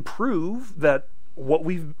 we can prove that what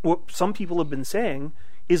some people have been saying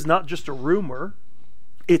is not just a rumor,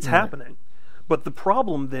 it's happening. But the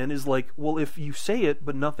problem then is like, well, if you say it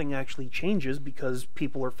but nothing actually changes because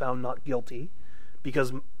people are found not guilty,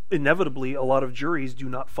 because inevitably a lot of juries do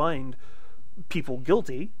not find people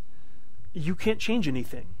guilty, you can't change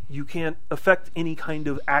anything. You can't affect any kind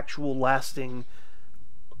of actual lasting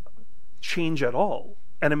change at all.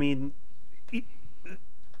 And I mean,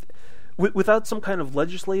 without some kind of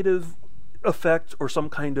legislative effect or some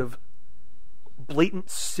kind of blatant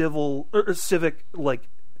civic like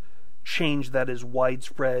change that is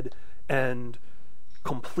widespread and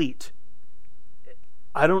complete,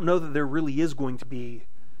 I don't know that there really is going to be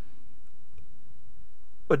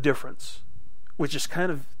a difference, which is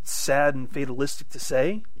kind of sad and fatalistic to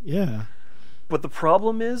say. Yeah. But the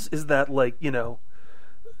problem is that like,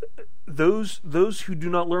 those who do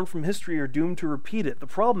not learn from history are doomed to repeat it. The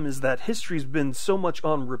problem is that history's been so much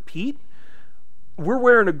on repeat. We're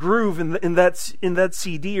wearing a groove in that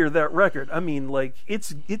CD or that record. I mean, like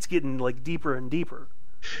it's getting like deeper and deeper.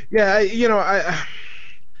 Yeah,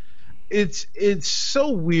 it's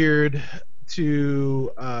so weird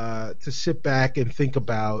to sit back and think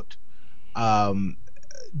about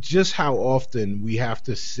just how often we have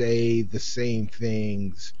to say the same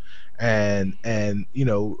things and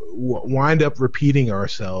wind up repeating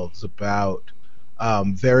ourselves about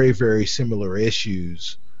very, very similar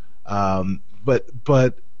issues. But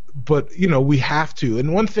we have to.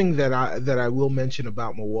 And one thing that I will mention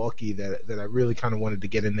about Milwaukee that I really kind of wanted to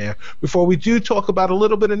get in there before we do talk about a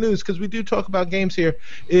little bit of news, because we do talk about games here,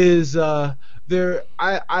 is I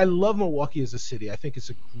love Milwaukee as a city. I think it's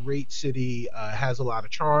a great city. Has a lot of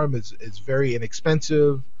charm. It's very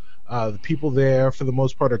inexpensive. The people there, for the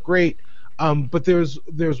most part, are great. But there's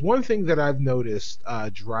one thing that I've noticed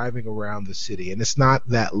driving around the city, and it's not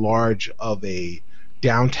that large of a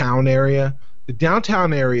downtown area. The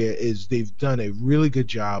downtown area they've done a really good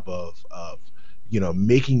job of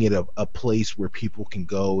making it a place where people can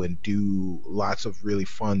go and do lots of really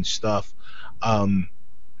fun stuff.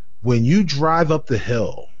 When you drive up the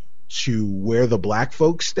hill to where the black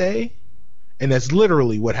folks stay, and that's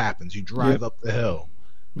literally what happens, you drive up the hill.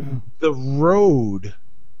 Mm-hmm. The road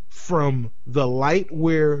from the light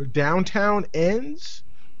where downtown ends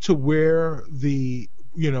to where the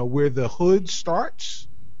hood starts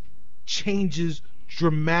changes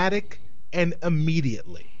dramatic and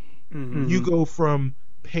immediately. Mm-hmm. You go from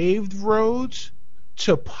paved roads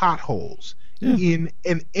to potholes in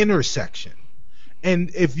an intersection. And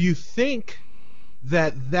if you think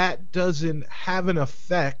that doesn't have an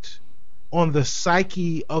effect on the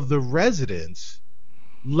psyche of the residents,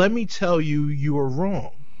 let me tell you, you are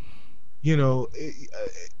wrong.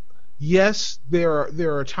 Yes, there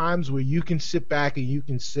are times where you can sit back and you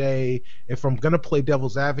can say, if I'm going to play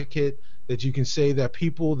devil's advocate, that you can say that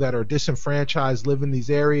people that are disenfranchised live in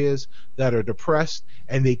these areas that are depressed,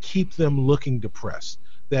 and they keep them looking depressed.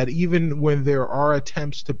 That even when there are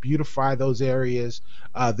attempts to beautify those areas,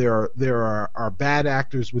 there are bad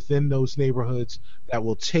actors within those neighborhoods that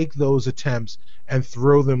will take those attempts and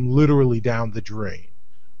throw them literally down the drain.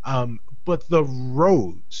 But the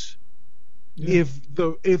roads if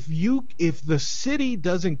the city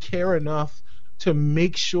doesn't care enough to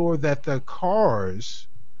make sure that the cars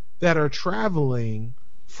that are traveling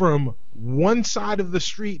from one side of the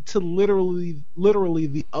street to literally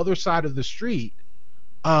the other side of the street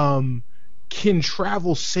can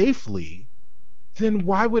travel safely, then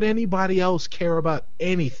why would anybody else care about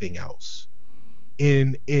anything else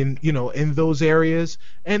in those areas,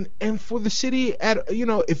 and for the city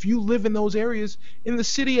if you live in those areas, in the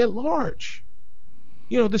city at large?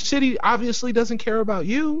 The city obviously doesn't care about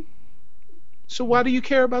you, so why do you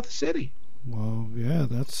care about the city? Well, yeah,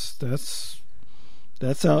 that's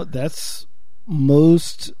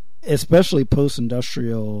most, especially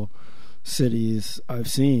post-industrial cities I've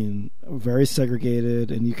seen, very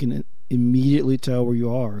segregated, and you can immediately tell where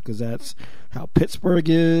you are, because that's how Pittsburgh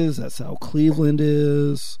is, that's how Cleveland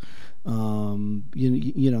is.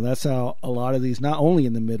 That's how a lot of these, not only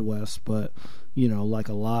in the Midwest, but like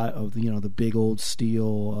a lot of the big old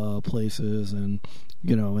steel places, and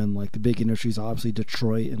and like the big industries, obviously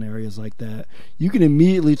Detroit and areas like that. You can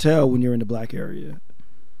immediately tell when you're in the black area,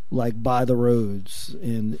 like by the roads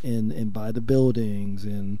and by the buildings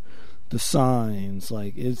and the signs.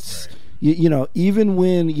 Like it's right. Even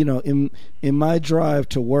when in my drive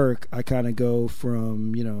to work, I kind of go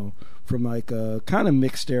from like a kind of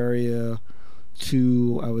mixed area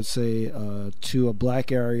to, I would say, to a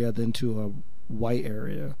black area, then to a white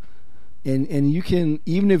area. And you can,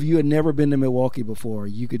 even if you had never been to Milwaukee before,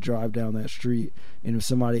 you could drive down that street, and if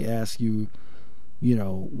somebody asks you,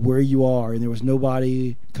 where you are, and there was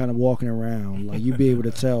nobody kind of walking around, like you'd be able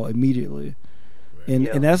to tell immediately. And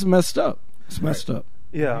that's messed up. It's messed up.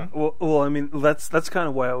 Yeah. Well, I mean, that's kind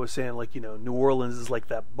of why I was saying, like, New Orleans is like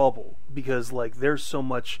that bubble, because like there's so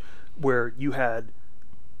much where you had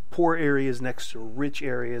poor areas next to rich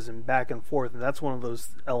areas and back and forth, and that's one of those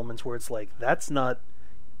elements where it's like that's not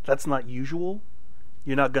usual.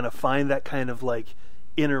 You're not going to find that kind of like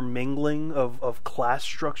intermingling of class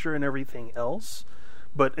structure and everything else.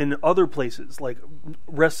 But in other places, like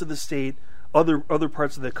rest of the state, other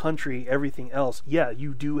parts of the country, everything else, yeah,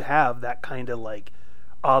 you do have that kind of like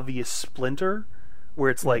obvious splinter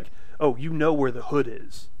where it's like, oh, where the hood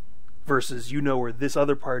is versus where this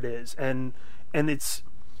other part is, and it's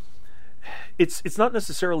not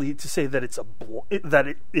necessarily to say that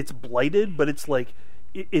it's blighted, but it's like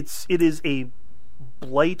it is a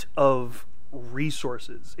blight of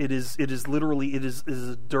resources. It is literally a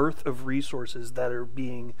dearth of resources that are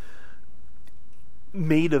being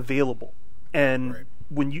made available. And right.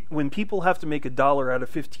 when people have to make $1 out of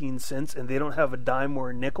 15 cents and they don't have a dime or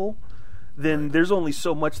a nickel, then right. there's only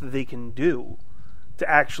so much that they can do to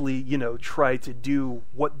actually, try to do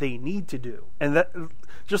what they need to do. And that,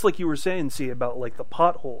 just like you were saying, see, about like the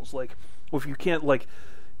potholes, like, well, if you can't make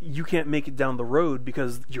it down the road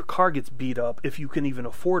because your car gets beat up, if you can even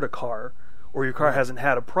afford a car, or your car right. hasn't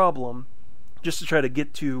had a problem, just to try to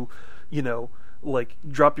get to, like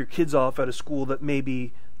drop your kids off at a school that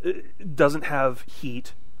maybe doesn't have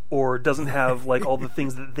heat or doesn't have like all the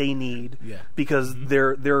things that they need because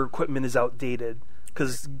mm-hmm. their equipment is outdated.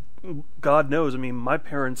 Because God knows, I mean, my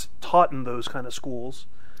parents taught in those kind of schools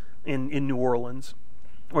in New Orleans,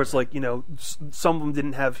 where it's like, some of them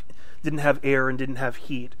didn't have air and didn't have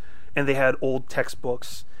heat, and they had old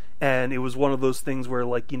textbooks, and it was one of those things where,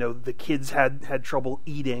 like, the kids had trouble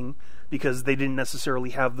eating because they didn't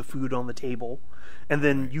necessarily have the food on the table, and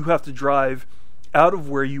then you have to drive out of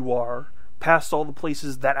where you are, past all the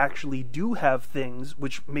places that actually do have things,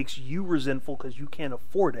 which makes you resentful because you can't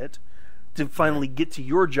afford it, to finally get to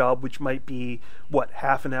your job, which might be,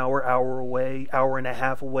 half an hour away, hour and a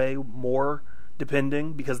half away, more,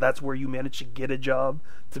 depending, because that's where you manage to get a job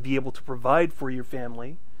to be able to provide for your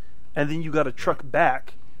family. And then you got to truck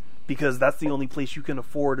back because that's the only place you can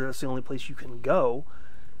afford, or that's the only place you can go.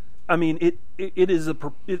 I mean, it is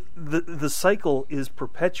the cycle is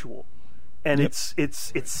perpetual, and yep.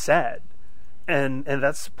 it's sad, and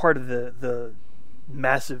that's part of the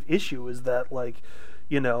massive issue is that, like,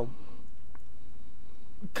 it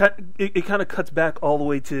kind of cuts back all the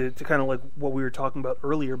way to kind of like what we were talking about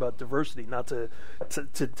earlier about diversity, not to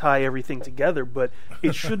tie everything together, but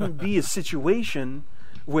it shouldn't be a situation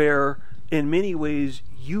where in many ways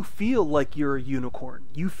you feel like you're a unicorn.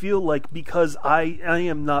 You feel like because I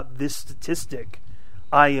am not this statistic,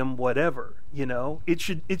 I am whatever, It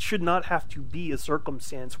should not have to be a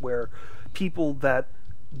circumstance where people that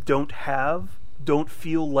don't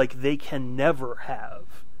feel like they can never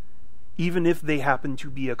have, even if they happen to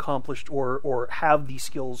be accomplished or have the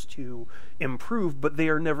skills to improve, but they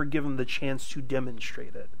are never given the chance to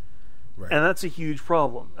demonstrate it. Right. And that's a huge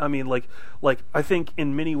problem. I mean, like I think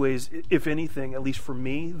in many ways, if anything, at least for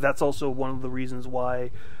me, that's also one of the reasons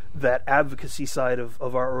why that advocacy side of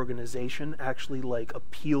our organization actually like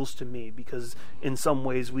appeals to me, because in some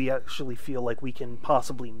ways we actually feel like we can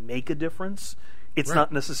possibly make a difference. It's Right.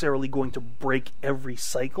 not necessarily going to break every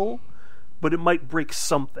cycle, but it might break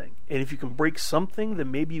something. And if you can break something,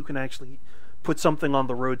 then maybe you can actually put something on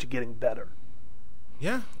the road to getting better.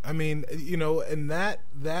 Yeah, I mean, and that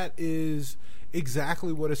is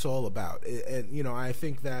exactly what it's all about. And I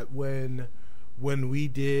think that when we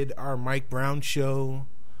did our Mike Brown show,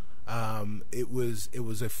 it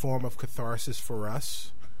was a form of catharsis for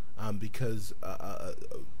us, because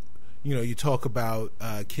you talk about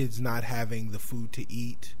kids not having the food to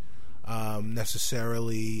eat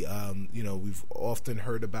necessarily. We've often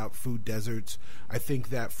heard about food deserts. I think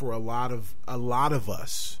that for a lot of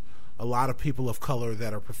us, a lot of people of color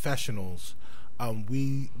that are professionals,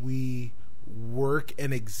 we work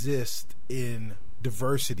and exist in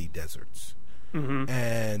diversity deserts. Mm-hmm.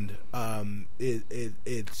 And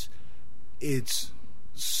it's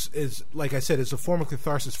like I said, it's a form of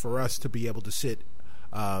catharsis for us to be able to sit,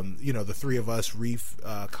 the three of us, Reef,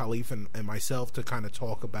 Khalif, and myself, to kind of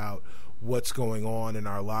talk about what's going on in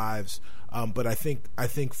our lives. But I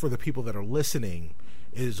think for the people that are listening,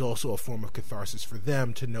 it is also a form of catharsis for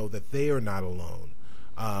them to know that they are not alone.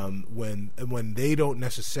 When they don't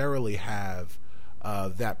necessarily have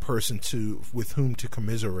that person with whom to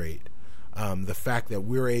commiserate, the fact that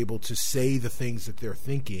we're able to say the things that they're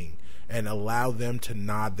thinking and allow them to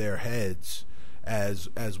nod their heads as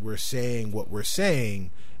we're saying what we're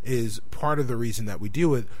saying is part of the reason that we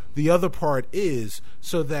do it. The other part is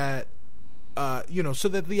so that so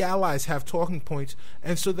that the allies have talking points,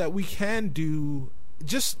 and so that we can do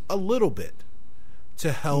just a little bit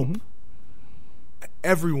to help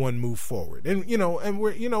everyone move forward. And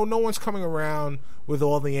we're no one's coming around with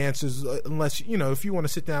all the answers, unless if you want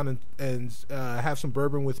to sit down and have some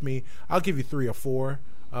bourbon with me, I'll give you 3 or 4,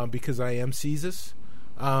 because I am Caesar's.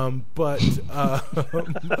 But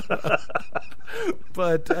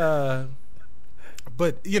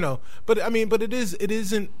it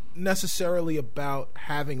isn't necessarily about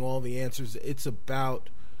having all the answers. It's about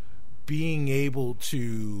being able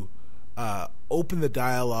to open the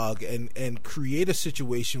dialogue and create a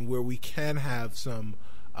situation where we can have some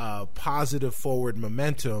positive forward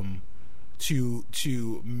momentum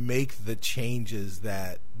to make the changes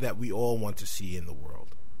that we all want to see in the world.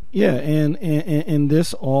 Yeah, and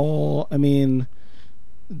this all,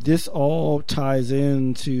 this all ties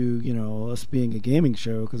into, us being a gaming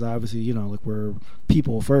show, because obviously, we're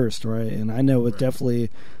people first, right? And I know it definitely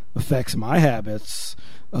affects my habits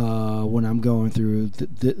when I'm going through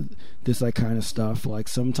this kind of stuff. Like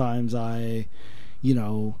sometimes I,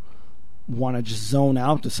 want to just zone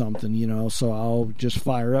out to something, so I'll just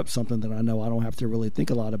fire up something that I know I don't have to really think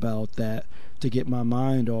a lot about, that to get my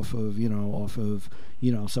mind off of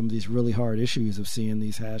some of these really hard issues of seeing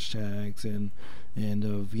these hashtags and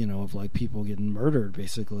of like people getting murdered,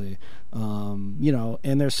 basically.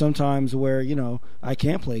 And there's sometimes where, I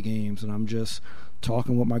can't play games and I'm just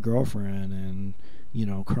talking with my girlfriend and,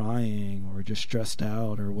 crying or just stressed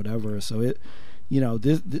out or whatever. So it,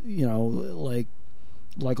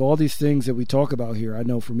 like all these things that we talk about here, I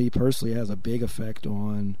know for me personally, it has a big effect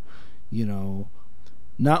on,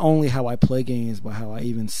 not only how I play games, but how I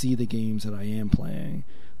even see the games that I am playing.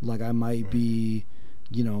 Like I might be,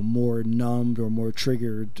 more numbed or more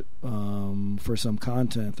triggered for some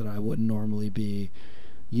content that I wouldn't normally be,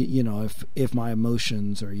 if my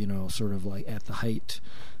emotions are, sort of like at the height,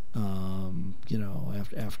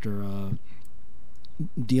 after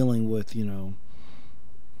dealing with,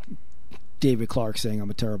 David Clark saying I'm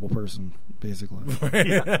a terrible person, basically.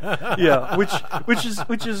 Yeah, which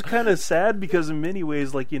is kind of sad, because in many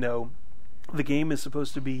ways, like, the game is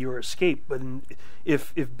supposed to be your escape, but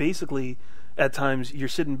if basically at times you're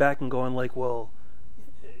sitting back and going like, well,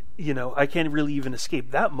 I can't really even escape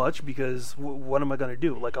that much, because what am I going to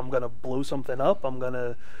do? Like, I'm going to blow something up. I'm going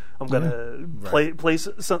to play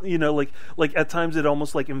something, like at times it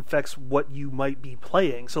almost like infects what you might be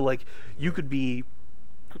playing. So like you could be,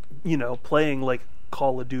 playing like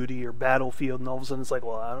Call of Duty or Battlefield, and all of a sudden it's like,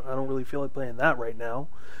 well, I don't really feel like playing that right now.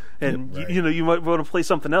 And you might want to play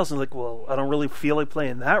something else, and like, well, I don't really feel like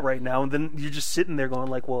playing that right now. And then you're just sitting there going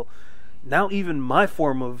like, well, now even my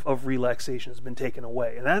form of relaxation has been taken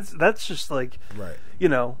away, and that's just like,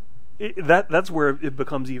 that's where it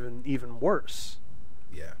becomes even worse.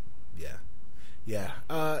 Yeah.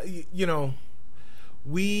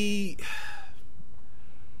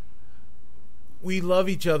 We love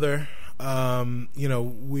each other.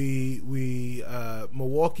 we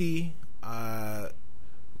Milwaukee,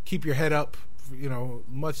 keep your head up.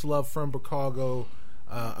 Much love from Chicago.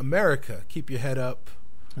 America, keep your head up.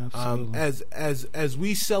 Absolutely. As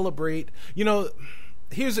we celebrate,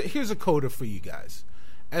 here's a coda for you guys.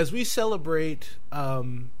 As we celebrate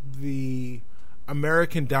the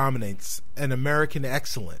American dominance and American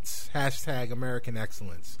excellence, hashtag American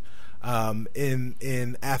excellence,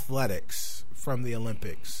 in athletics from the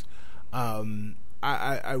Olympics,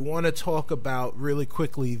 I want to talk about really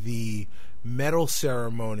quickly the medal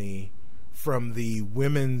ceremony from the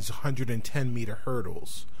women's 110-meter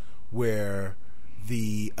hurdles, where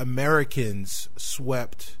the Americans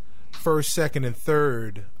swept first, second, and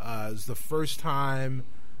third. It was the first time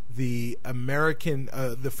American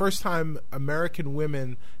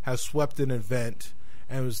women have swept an event,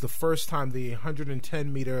 and it was the first time the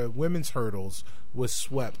 110-meter women's hurdles was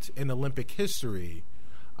swept in Olympic history.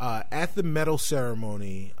 At the medal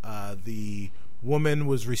ceremony, the woman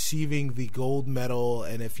was receiving the gold medal,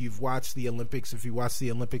 and if you watched the Olympics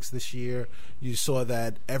this year, you saw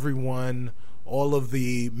that all of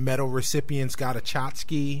the medal recipients got a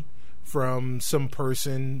tchotchke from some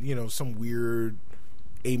person, some weird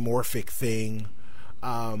amorphic thing.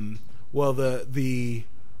 Well, the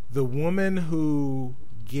woman who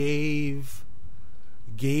gave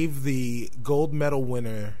the gold medal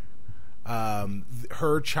winner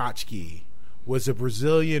her tchotchke was a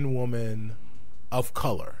Brazilian woman of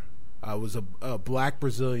color. Was a black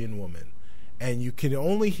Brazilian woman, and you can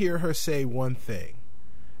only hear her say one thing,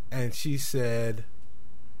 and she said,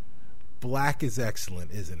 "Black is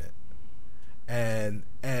excellent, isn't it?" And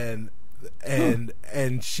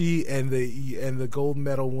she and the gold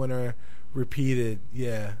medal winner repeated,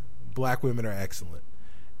 "Yeah, black women are excellent."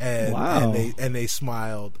 And wow. and they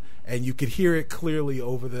smiled, and you could hear it clearly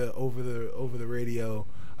over the radio.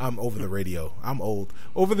 Over the radio. I'm old.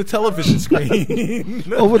 Over the television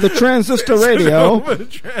screen. Over the transistor radio.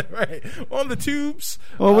 Right. On the tubes.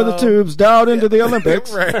 Over the tubes, down into the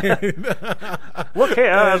Olympics. Right. Look here,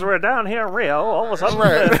 as we're down here in Rio, all of a sudden.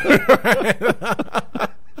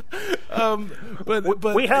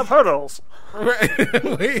 But we have hurdles.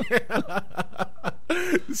 Right.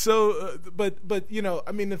 So, but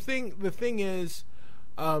the thing is,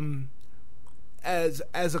 as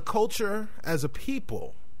a culture, as a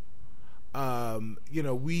people,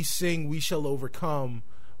 we sing, "We shall overcome,"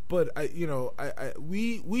 but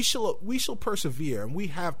we shall persevere, and we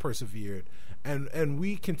have persevered, and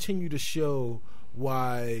we continue to show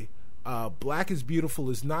why black is beautiful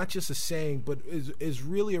is not just a saying, but is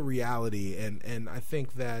really a reality, and I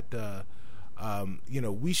think that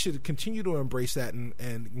we should continue to embrace that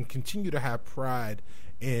and continue to have pride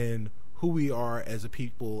in who we are as a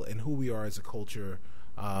people and who we are as a culture.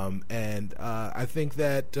 I think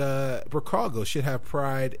that Chicago should have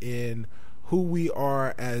pride in who we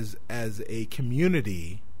are as a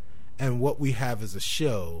community and what we have as a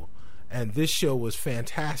show. And this show was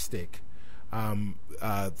fantastic.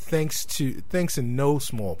 Thanks in no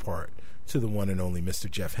small part to the one and only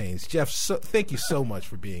Mr. Jeff Haynes. Jeff, thank you so much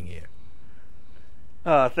for being here.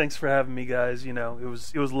 Thanks for having me, guys. It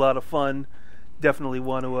was a lot of fun. Definitely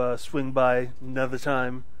want to swing by another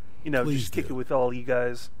time. Please just kick it with all you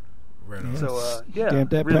guys. Right on. So yeah,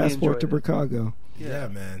 stamp that really passport to Chicago. Yeah,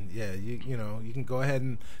 man. Yeah, you can go ahead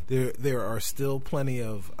and there are still plenty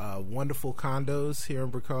of wonderful condos here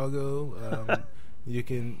in Chicago. You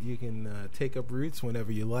can take up roots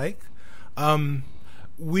whenever you like.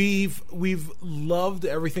 We've loved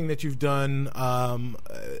everything that you've done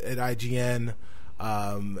at IGN.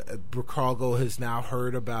 Chicago has now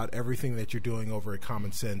heard about everything that you're doing over at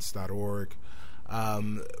CommonSense.org.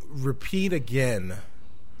 Repeat again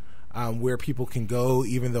where people can go,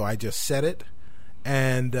 even though I just said it,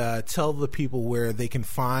 and tell the people where they can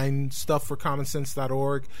find stuff for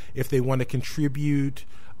CommonSense.org if they want to contribute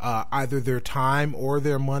either their time or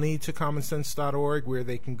their money to CommonSense.org, where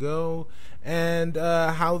they can go, and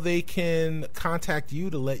how they can contact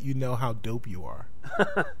you to let you know how dope you are.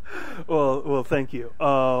 Well, thank you.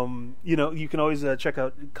 You can always check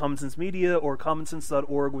out Common Sense Media or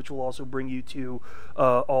CommonSense.org, which will also bring you to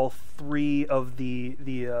all three of the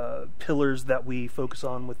pillars that we focus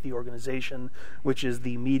on with the organization, which is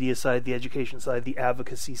the media side, the education side, the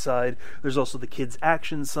advocacy side. There's also the kids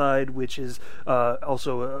action side, which is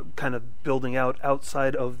also kind of building out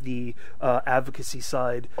outside of the advocacy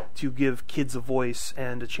side to give kids a voice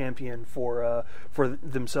and a champion for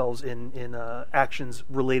themselves in actions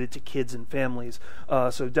related to kids and families.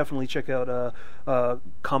 So definitely check out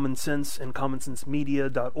Common Sense and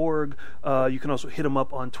CommonSenseMedia.org. You can also hit them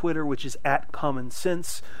up on Twitter, which is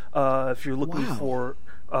 @CommonSense. If you're looking for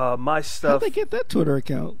my stuff. How'd they get that Twitter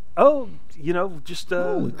account? Oh, just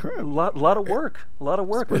holy crap. a lot of work. Put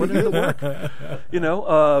in the work.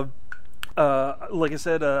 Like I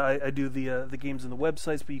said, I do the games and the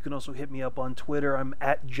websites, but you can also hit me up on Twitter. I'm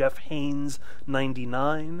at Jeff Haynes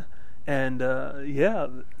 99, and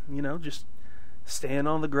just staying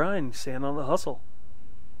on the grind, staying on the hustle.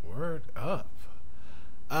 Word up.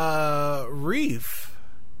 Reef,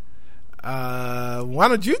 why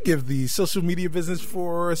don't you give the social media business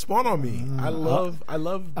for Spawn on Me? I love. I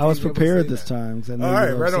was prepared this time because I knew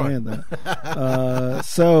you were saying that.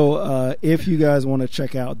 So, if you guys want to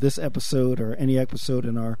check out this episode or any episode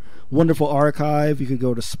in our wonderful archive, you can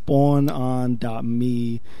go to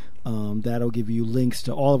spawnon.me. That'll give you links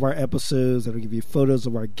to all of our episodes. That'll give you photos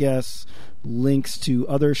of our guests, links to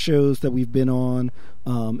other shows that we've been on,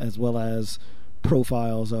 as well as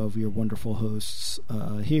profiles of your wonderful hosts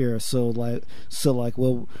here. So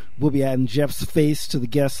we'll be adding Jeff's face to the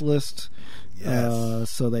guest list,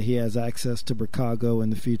 so that he has access to Chicago in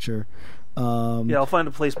the future. I'll find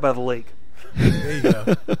a place by the lake. There you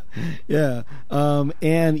go. Yeah.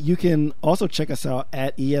 And you can also check us out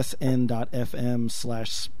at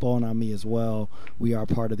esn.fm/spawn on me as well. We are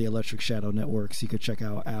part of the Electric Shadow Network, so you can check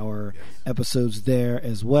out our episodes there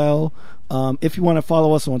as well. If you want to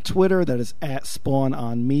follow us on Twitter, that is at spawn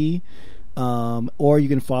on me. Or you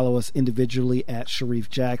can follow us individually at Sharif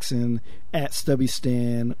Jackson, at Stubby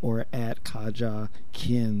Stan, or at Kaja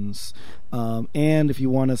Kins. And if you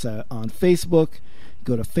want us on Facebook,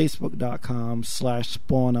 go to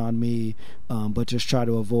facebook.com/spawnonme, but just try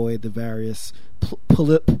to avoid the various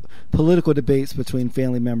political debates between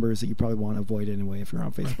family members that you probably want to avoid anyway if you're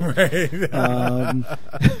on Facebook. Right.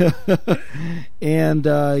 And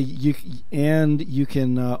you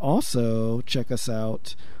can also check us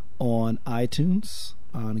out on iTunes,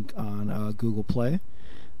 on Google Play,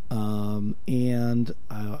 and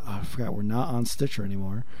I forgot we're not on Stitcher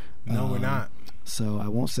anymore. No, we're not. So I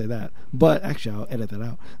won't say that, but actually I'll edit that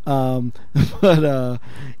out. But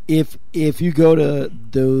if you go to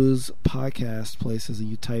those podcast places and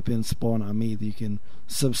you type in Spawn on Me, you can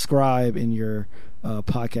subscribe in your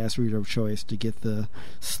podcast reader of choice to get the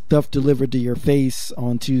stuff delivered to your face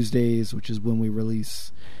on Tuesdays, which is when we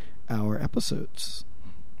release our episodes.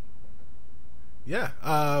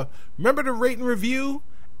 Yeah. Remember to rate and review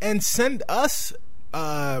and send us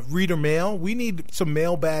reader mail. We need some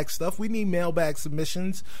mailbag stuff. We need mailbag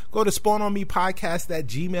submissions. Go to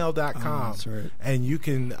spawnonmepodcast@gmail.com. That's right. And you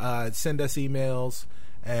can send us emails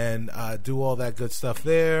and do all that good stuff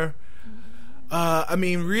there.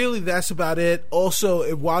 Really, that's about it.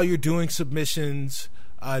 Also, while you're doing submissions,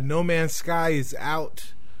 No Man's Sky is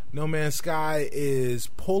out. No Man's Sky is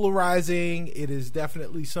polarizing. It is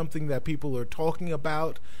definitely something that people are talking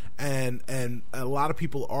about, and a lot of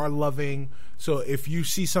people are loving. So if you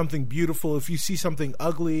see something beautiful, if you see something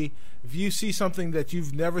ugly, if you see something that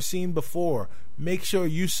you've never seen before, make sure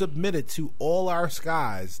you submit it to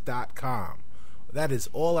allourskies.com. That is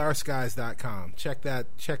allourskies.com. Check that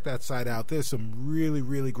site out. There's some really,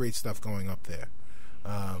 really great stuff going up there.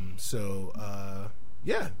 I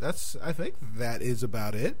think that is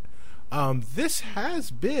about it. This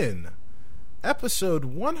has been episode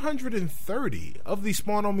 130 of the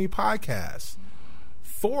Spawn on Me podcast.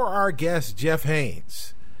 For our guest, Jeff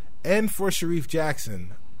Haynes, and for Sharif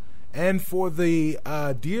Jackson, and for the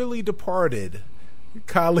dearly departed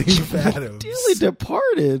Colleen Adams. Dearly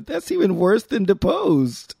departed? That's even worse than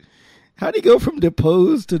deposed. How do you go from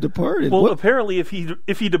deposed to departed? Well, apparently if he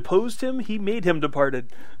deposed him, he made him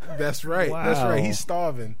departed. That's right. Wow. That's right. He's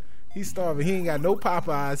starving. He ain't got no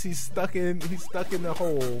Popeyes. He's stuck in the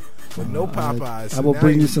hole with no Popeyes. I will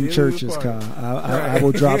bring you some churches, Kyle. I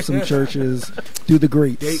will drop some churches through the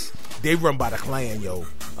greats. They run by the Klan, yo.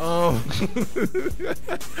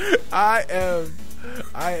 I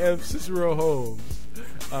am Cicero Holmes.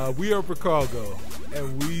 We are Chicago,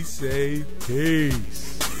 and we say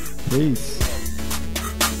peace. Peace.